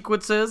that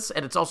sequence is.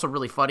 And it's also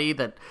really funny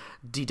that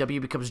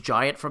DW becomes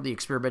giant from the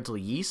experimental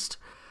yeast.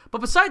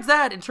 But besides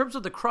that, in terms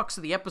of the crux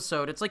of the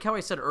episode, it's like how I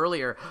said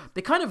earlier,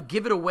 they kind of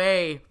give it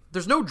away.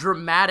 There's no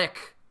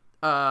dramatic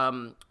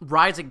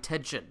rising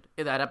tension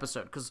in that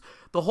episode, because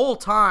the whole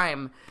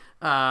time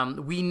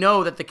we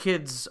know that the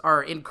kids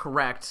are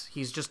incorrect.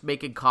 He's just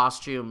making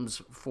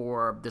costumes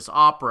for this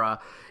opera.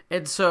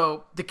 And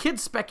so the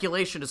kids'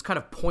 speculation is kind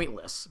of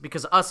pointless,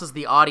 because us as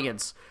the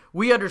audience,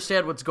 we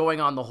understand what's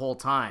going on the whole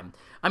time.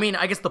 I mean,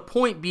 I guess the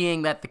point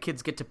being that the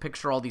kids get to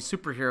picture all these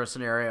superhero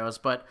scenarios,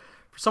 but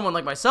for someone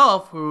like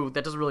myself, who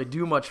that doesn't really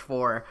do much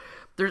for,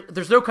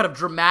 there's no kind of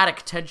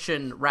dramatic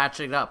tension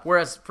ratcheting up.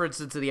 Whereas, for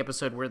instance, in the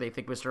episode where they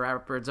think Mr.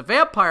 Ratburn's a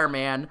vampire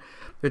man,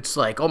 it's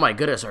like, oh my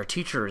goodness, our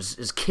teacher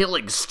is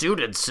killing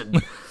students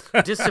and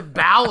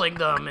disemboweling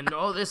them, and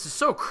oh, this is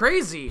so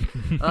crazy.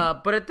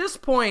 But at this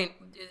point,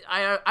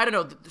 I don't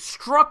know,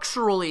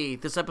 structurally,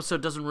 this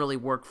episode doesn't really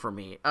work for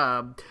me.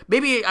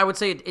 Maybe I would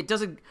say it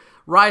doesn't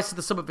rise to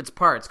the sum of its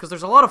parts, because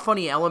there's a lot of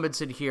funny elements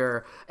in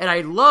here, and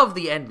I love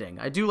the ending.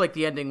 I do like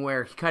the ending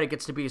where he kind of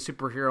gets to be a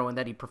superhero and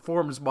that he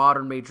performs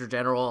modern Major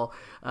General.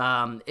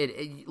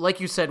 It like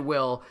you said,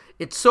 Will,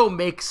 it so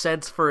makes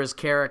sense for his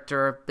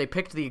character. They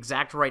picked the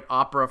exact right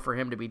opera for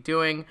him to be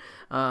doing,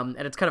 and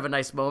it's kind of a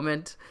nice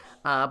moment.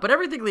 But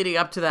everything leading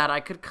up to that, I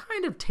could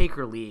kind of take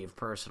or leave,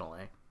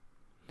 personally.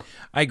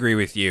 I agree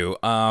with you.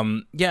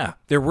 Yeah,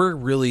 there were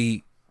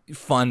really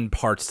fun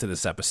parts to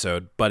this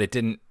episode, but it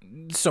didn't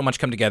so much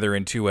come together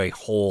into a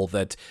whole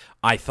that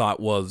I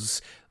thought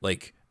was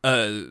like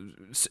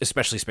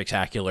especially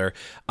spectacular.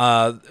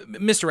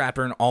 Mr.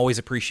 Ratburn, always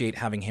appreciate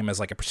having him as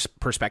like a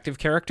perspective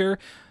character.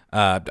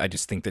 I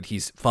just think that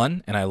he's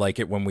fun, and I like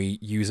it when we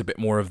use a bit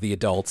more of the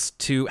adults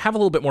to have a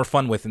little bit more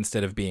fun with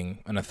instead of being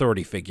an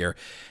authority figure.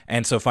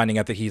 And so finding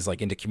out that he's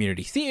like into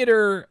community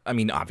theater, I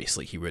mean,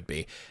 obviously he would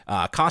be.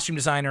 Costume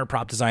designer,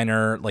 prop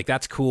designer, like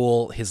that's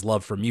cool. His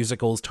love for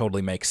musicals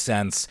totally makes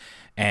sense.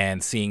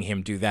 And seeing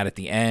him do that at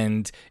the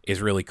end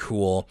is really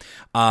cool.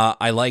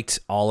 I liked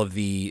all of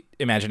the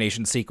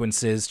imagination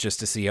sequences just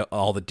to see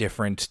all the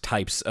different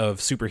types of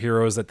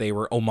superheroes that they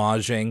were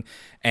homaging.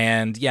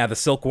 And yeah, the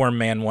Silkworm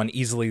Man one,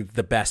 easily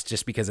the best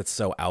just because it's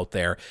so out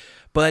there.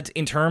 But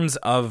in terms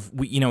of,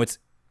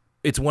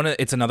 it's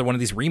another one of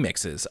these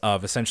remixes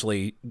of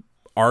essentially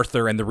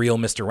Arthur and the real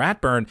Mr.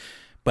 Ratburn,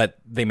 but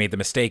they made the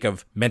mistake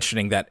of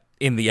mentioning that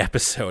in the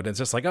episode. It's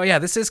just like, oh yeah,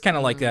 this is kind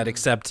of like that,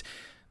 except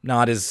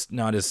not as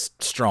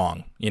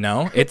strong, you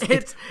know?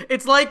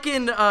 It's like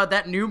in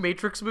that new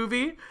Matrix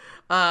movie,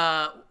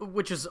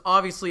 which is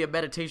obviously a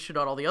meditation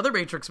on all the other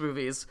Matrix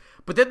movies,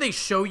 but then they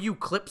show you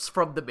clips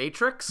from the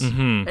Matrix,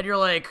 and you're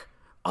like,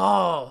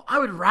 oh, I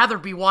would rather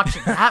be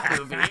watching that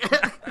movie.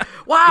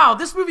 Wow,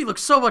 this movie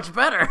looks so much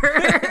better.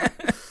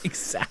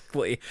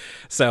 Exactly.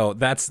 So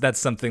that's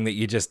something that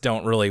you just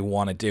don't really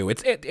want to do.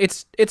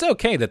 It's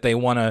okay that they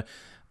want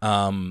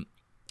to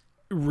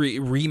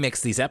remix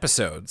these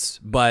episodes,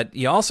 but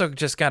you also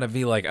just got to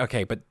be like,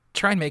 okay, but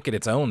try and make it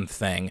its own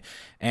thing.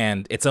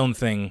 And its own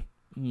thing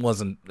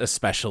wasn't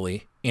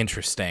especially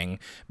interesting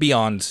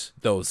beyond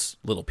those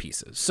little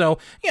pieces. So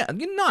yeah,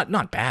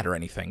 not bad or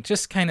anything,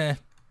 just kind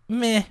of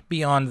meh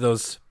beyond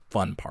those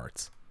fun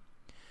parts.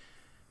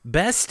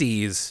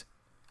 Besties,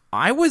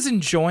 I was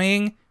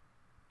enjoying,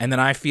 and then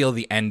I feel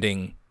the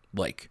ending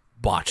like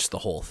botched the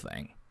whole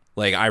thing.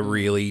 Like, I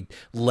really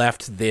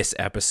left this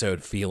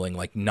episode feeling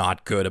like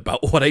not good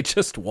about what I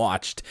just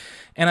watched.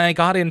 And I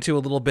got into a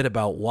little bit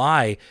about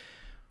why.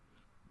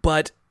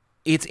 But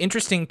it's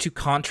interesting to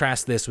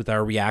contrast this with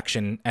our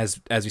reaction, as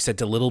we said,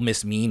 to Little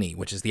Miss Meanie,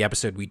 which is the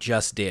episode we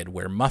just did,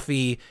 where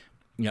Muffy,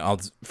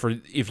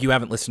 if you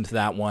haven't listened to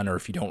that one, or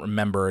if you don't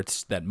remember,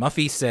 it's that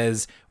Muffy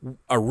says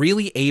a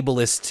really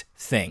ableist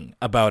thing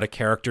about a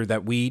character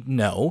that we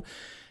know,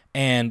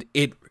 and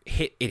it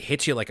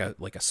hits you like a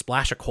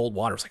splash of cold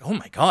water. It's like, oh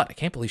my God, I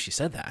can't believe she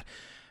said that.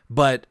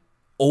 But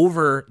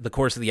over the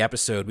course of the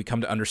episode, we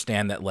come to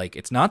understand that like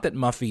it's not that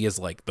Muffy is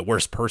like the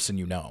worst person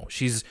you know.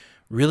 She's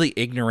really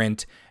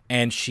ignorant,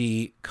 and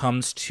she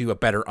comes to a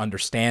better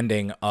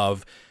understanding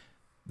of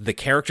the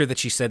character that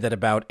she said that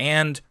about,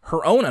 and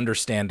her own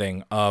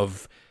understanding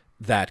of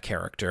that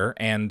character,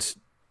 and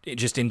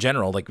just in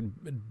general, like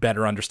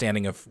better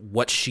understanding of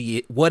what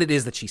it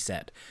is that she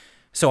said.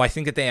 So I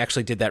think that they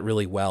actually did that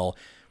really well.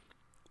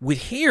 With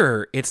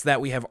here, it's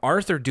that we have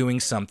Arthur doing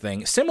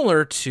something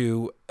similar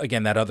to,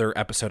 again, that other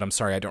episode, I'm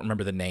sorry, I don't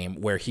remember the name,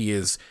 where he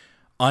is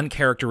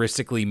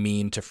uncharacteristically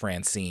mean to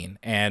Francine.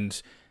 And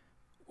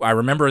I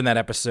remember in that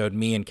episode,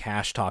 me and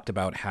Cash talked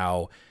about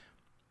how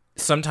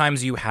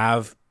sometimes you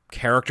have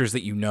characters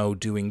that you know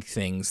doing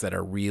things that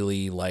are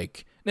really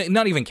like,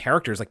 not even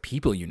characters, like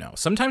people you know.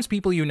 Sometimes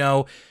people you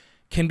know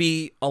can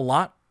be a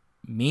lot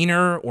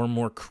meaner or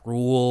more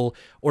cruel,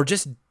 or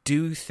just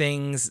do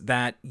things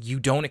that you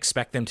don't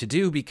expect them to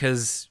do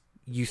because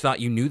you thought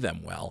you knew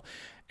them well.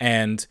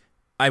 And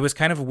I was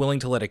kind of willing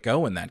to let it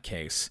go in that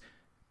case,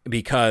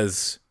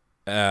 because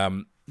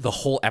the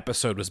whole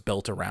episode was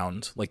built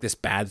around like this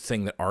bad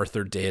thing that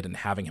Arthur did and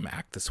having him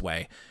act this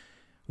way.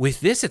 With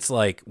this, it's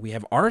like we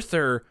have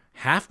Arthur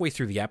halfway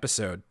through the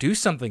episode do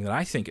something that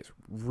I think is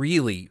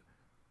really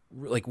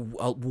like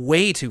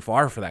way too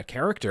far for that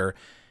character,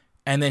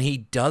 and then he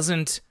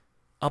doesn't.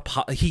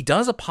 He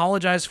does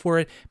apologize for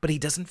it, but he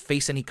doesn't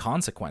face any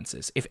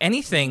consequences. If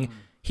anything,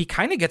 he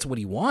kind of gets what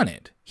he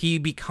wanted. He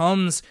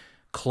becomes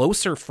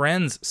closer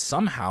friends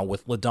somehow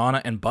with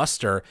LaDonna and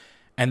Buster,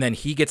 and then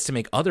he gets to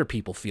make other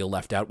people feel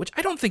left out, which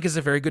I don't think is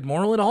a very good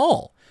moral at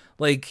all.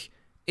 Like,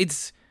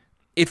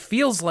 it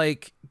feels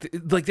like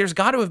there's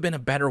got to have been a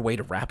better way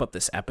to wrap up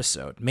this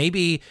episode.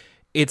 Maybe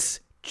it's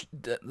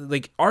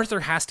like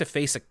Arthur has to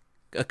face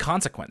a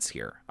consequence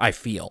here, I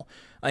feel.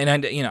 And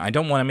I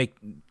don't want to make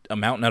a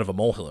mountain out of a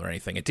molehill or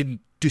anything. It didn't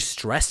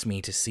distress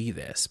me to see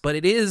this, but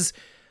it is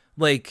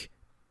like,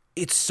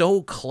 it's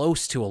so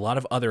close to a lot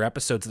of other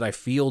episodes that I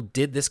feel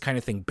did this kind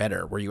of thing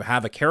better, where you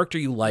have a character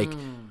you like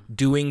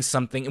doing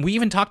something. And we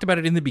even talked about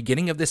it in the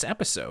beginning of this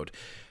episode,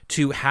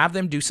 to have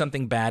them do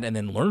something bad and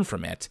then learn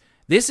from it.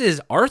 This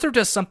is Arthur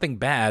does something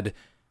bad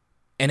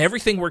and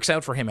everything works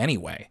out for him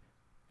anyway.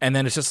 And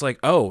then it's just like,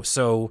 oh,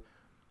 so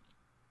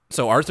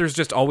Arthur's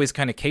just always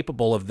kind of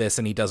capable of this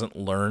and he doesn't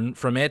learn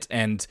from it.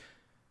 And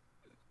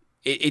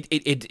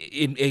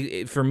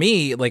it for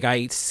me, like,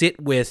 I sit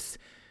with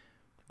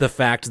the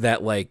fact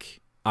that,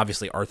 like,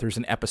 obviously Arthur's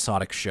an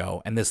episodic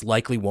show and this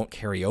likely won't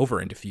carry over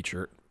into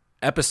future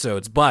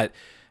episodes. But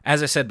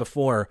as I said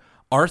before,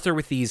 Arthur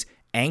with these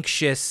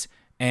anxious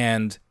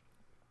and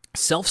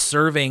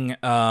self-serving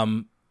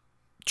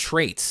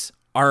traits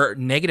are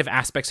negative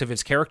aspects of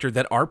his character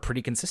that are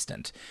pretty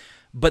consistent.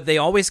 But they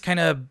always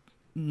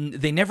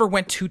they never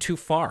went too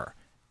far.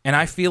 And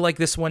I feel like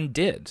this one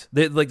did.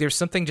 There's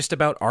something just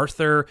about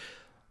Arthur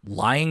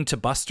lying to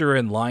Buster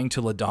and lying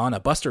to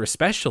LaDonna, Buster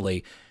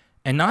especially,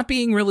 and not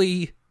being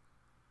really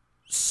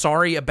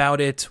sorry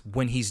about it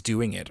when he's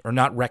doing it, or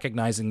not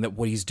recognizing that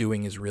what he's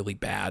doing is really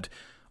bad.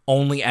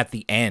 Only at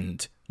the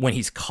end, when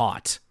he's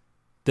caught,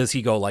 does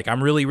he go like,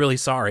 I'm really, really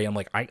sorry. I'm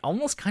like, I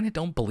almost kind of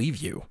don't believe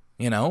you.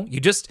 You know, you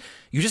just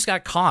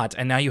got caught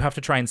and now you have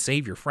to try and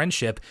save your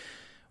friendship.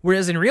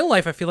 Whereas in real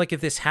life, I feel like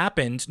if this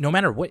happened, no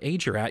matter what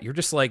age you're at, you're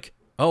just like,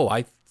 oh,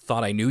 I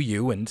thought I knew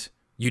you and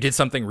you did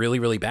something really,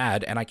 really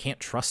bad and I can't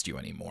trust you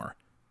anymore.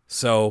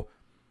 So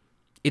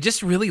it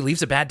just really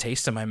leaves a bad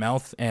taste in my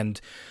mouth. And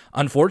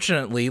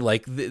unfortunately,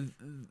 like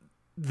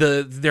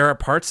there are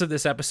parts of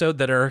this episode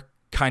that are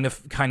kind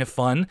of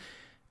fun,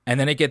 and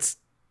then it gets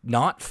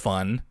not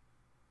fun,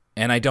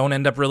 and I don't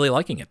end up really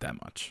liking it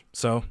that much.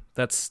 So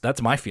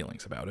that's my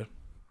feelings about it.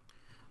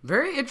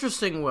 Very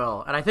interesting,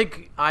 Will. And I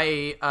think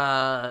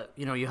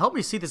you helped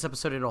me see this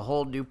episode in a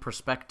whole new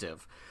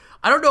perspective.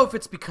 I don't know if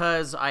it's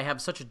because I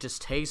have such a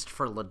distaste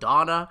for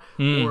LaDonna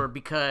or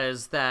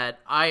because that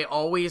I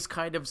always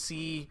kind of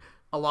see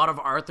a lot of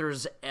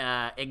Arthur's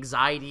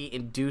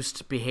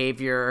anxiety-induced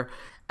behavior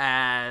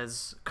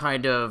as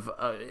kind of,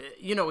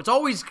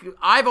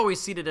 I've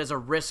always seen it as a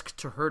risk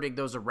to hurting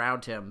those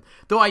around him.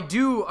 Though I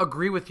do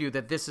agree with you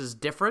that this is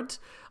different.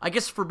 I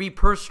guess for me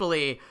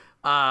personally,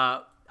 I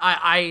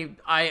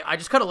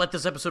just kind of let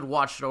this episode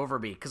wash over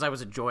me because I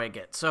was enjoying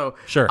it. So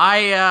sure.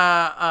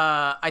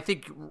 I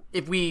think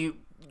if we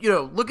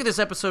look at this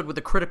episode with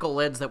the critical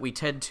lens that we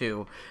tend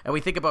to, and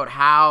we think about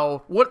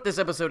what this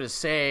episode is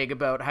saying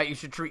about how you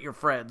should treat your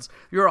friends,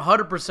 you're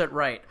 100%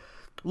 right.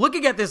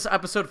 Looking at this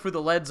episode through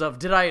the lens of,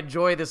 did I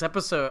enjoy this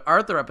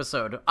Arthur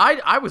episode?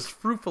 I was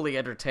fruitfully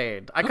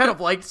entertained. I kind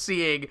of liked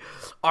seeing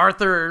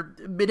Arthur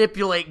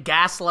manipulate,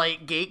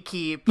 gaslight,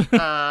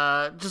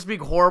 gatekeep, just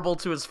being horrible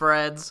to his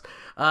friends.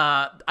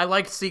 I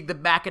liked seeing the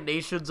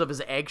machinations of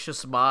his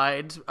anxious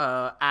mind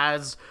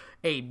as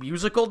a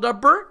musical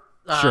number.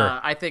 Sure.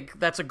 I think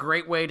that's a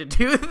great way to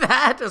do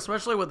that,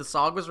 especially when the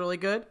song was really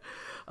good.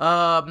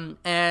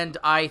 And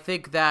I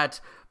think that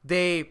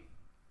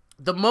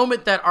the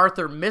moment that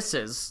Arthur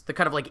misses, the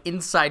kind of like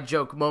inside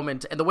joke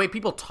moment, and the way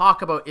people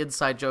talk about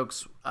inside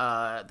jokes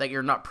that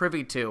you're not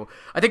privy to,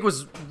 I think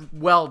was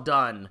well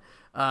done.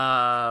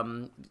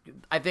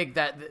 I think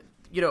that,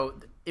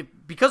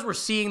 because we're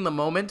seeing the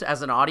moment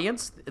as an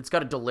audience, it's got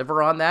to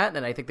deliver on that,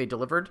 and I think they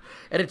delivered.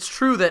 And it's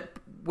true that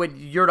when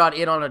you're not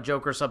in on a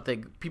joke or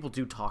something, people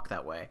do talk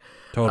that way.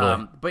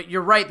 Totally. But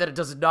you're right that it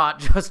does not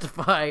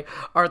justify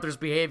Arthur's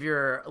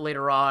behavior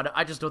later on.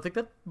 I just don't think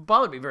that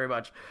bothered me very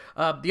much.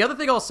 The other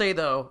thing I'll say,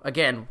 though,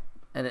 again,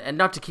 and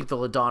not to keep the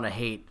LaDonna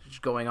hate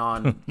going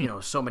on,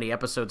 so many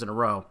episodes in a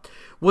row,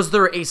 was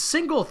there a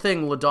single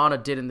thing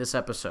LaDonna did in this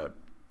episode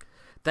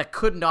that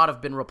could not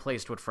have been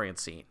replaced with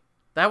Francine?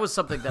 That was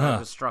something that I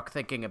was struck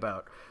thinking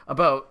about,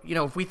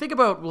 if we think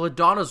about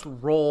LaDonna's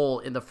role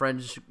in the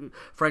friend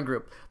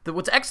group,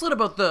 what's excellent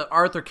about the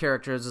Arthur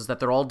characters is that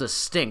they're all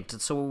distinct.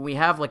 And so when we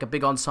have like a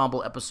big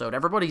ensemble episode,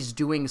 everybody's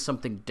doing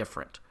something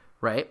different,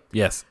 right?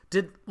 Yes.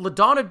 Did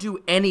LaDonna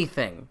do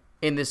anything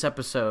in this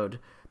episode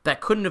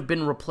that couldn't have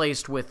been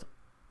replaced with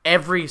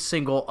every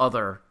single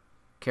other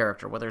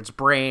character, whether it's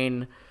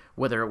Brain,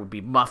 whether it would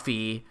be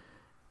Muffy?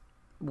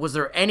 was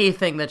there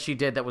anything that she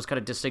did that was kind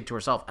of distinct to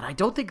herself? And I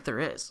don't think there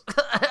is.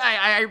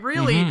 I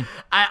really,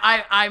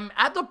 I'm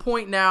at the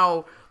point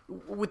now,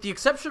 with the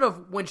exception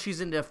of when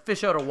she's in the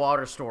fish out of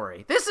water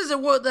story. This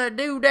isn't what they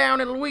do down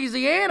in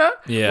Louisiana.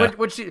 Yeah.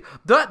 When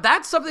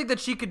that's something that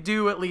she could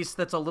do, at least,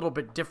 that's a little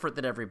bit different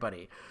than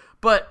everybody.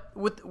 But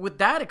with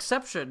that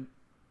exception,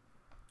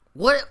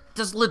 what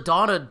does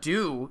LaDonna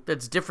do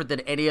that's different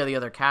than any of the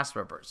other cast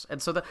members?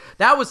 And so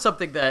that was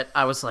something that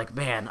I was like,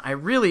 man, I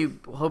really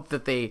hope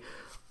that they,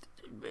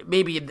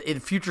 maybe in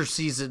future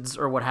seasons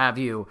or what have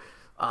you,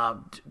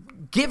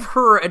 give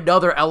her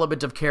another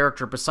element of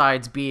character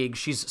besides being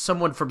she's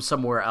someone from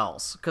somewhere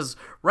else. Because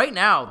right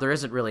now, there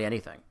isn't really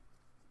anything.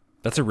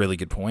 That's a really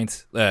good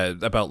point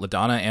about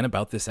LaDonna and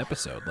about this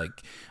episode.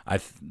 Like, I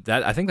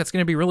think that's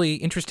going to be really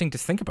interesting to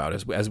think about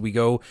as we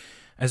go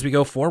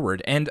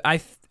forward. And I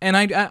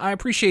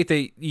appreciate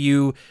that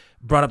you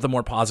brought up the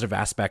more positive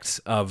aspects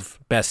of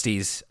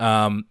Besties.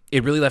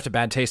 It really left a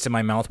bad taste in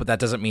my mouth, but that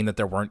doesn't mean that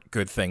there weren't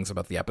good things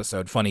about the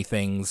episode, funny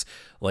things,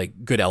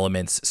 like good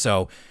elements.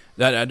 So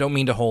I don't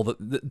mean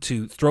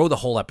to throw the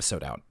whole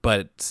episode out,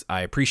 but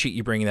I appreciate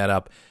you bringing that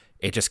up.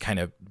 It just kind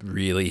of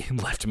really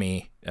left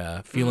me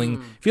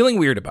feeling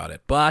weird about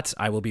it. But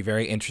I will be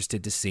very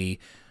interested to see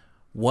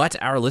what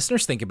our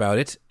listeners think about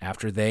it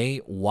after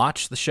they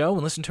watch the show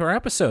and listen to our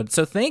episode.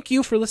 So thank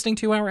you for listening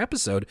to our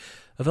episode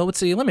of Elwood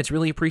City Limits.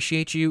 Really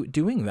appreciate you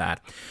doing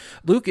that.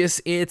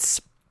 Lucas, it's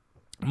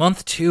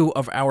month 2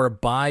 of our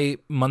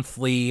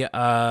bi-monthly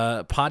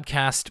Patreon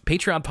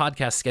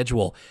podcast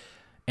schedule.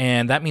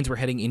 And that means we're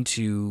heading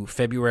into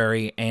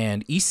February,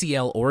 and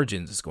ECL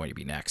Origins is going to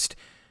be next.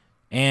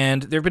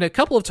 And there have been a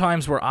couple of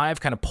times where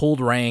I've kind of pulled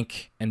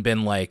rank and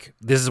been like,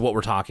 this is what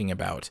we're talking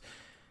about.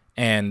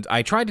 And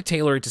I tried to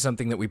tailor it to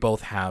something that we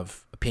both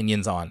have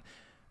opinions on.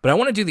 But I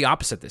want to do the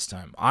opposite this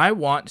time. I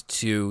want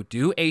to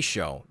do a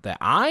show that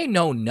I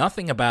know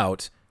nothing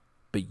about,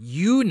 but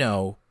you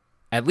know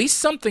at least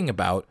something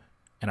about,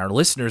 and our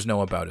listeners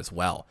know about as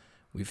well.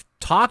 We've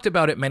talked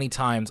about it many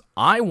times.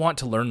 I want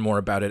to learn more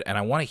about it, and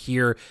I want to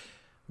hear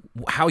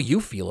how you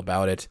feel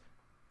about it.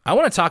 I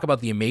want to talk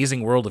about the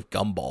amazing world of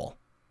Gumball.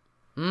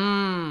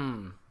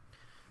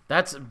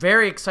 That's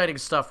very exciting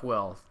stuff,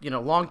 Will. You know,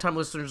 longtime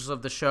listeners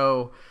of the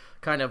show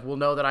kind of will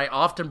know that I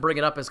often bring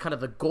it up as kind of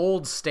the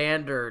gold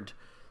standard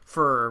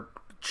for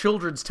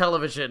children's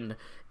television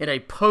in a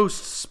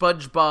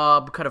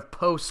post-SpongeBob, kind of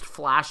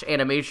post-Flash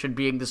animation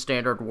being the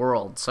standard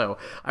world. So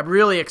I'm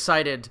really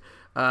excited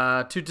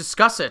to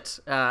discuss it,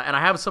 and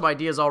I have some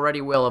ideas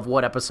already, Will, of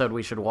what episode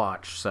we should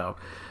watch. So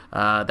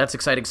that's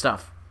exciting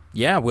stuff.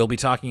 Yeah, we'll be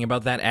talking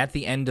about that at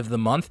the end of the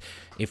month.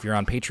 If you're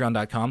on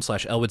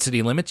patreon.com/Elwood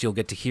City Limits, you'll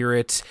get to hear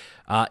it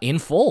in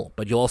full,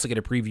 but you'll also get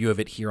a preview of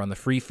it here on the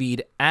free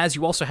feed, as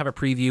you also have a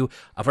preview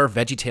of our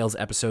VeggieTales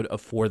episode of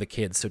For the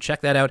Kids. So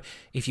check that out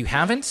if you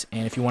haven't,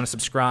 and if you want to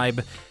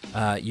subscribe,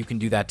 you can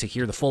do that to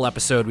hear the full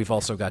episode. We've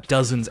also got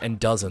dozens and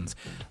dozens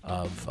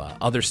of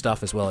other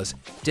stuff, as well as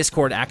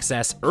Discord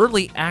access,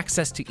 early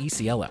access to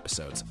ECL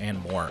episodes,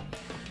 and more.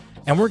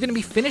 And we're going to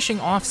be finishing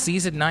off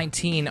Season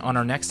 19 on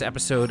our next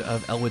episode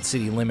of Elwood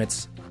City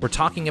Limits. We're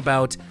talking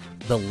about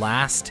The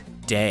Last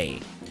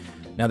Day.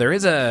 Now,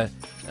 there's an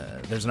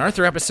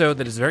Arthur episode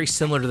that is very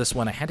similar to this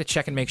one. I had to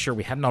check and make sure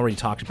we hadn't already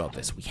talked about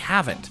this. We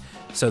haven't.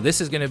 So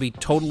this is going to be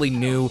totally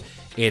new.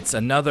 It's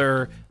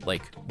another,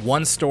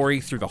 one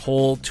story through the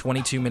whole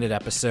 22-minute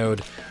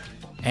episode.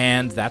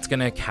 And that's going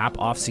to cap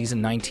off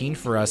Season 19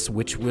 for us,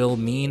 which will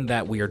mean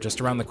that we are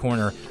just around the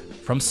corner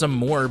from some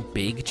more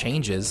big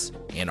changes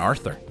in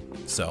Arthur.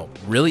 So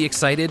really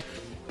excited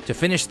to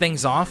finish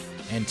things off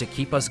and to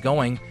keep us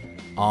going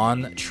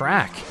on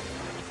track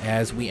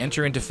as we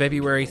enter into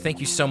February.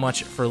 Thank you so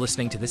much for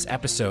listening to this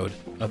episode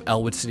of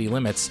Elwood City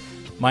Limits.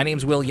 My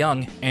name's Will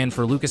Young, and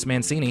for Lucas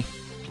Mancini.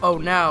 Oh,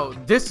 now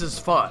this is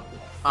fun.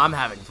 I'm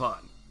having fun.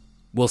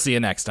 We'll see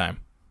you next time.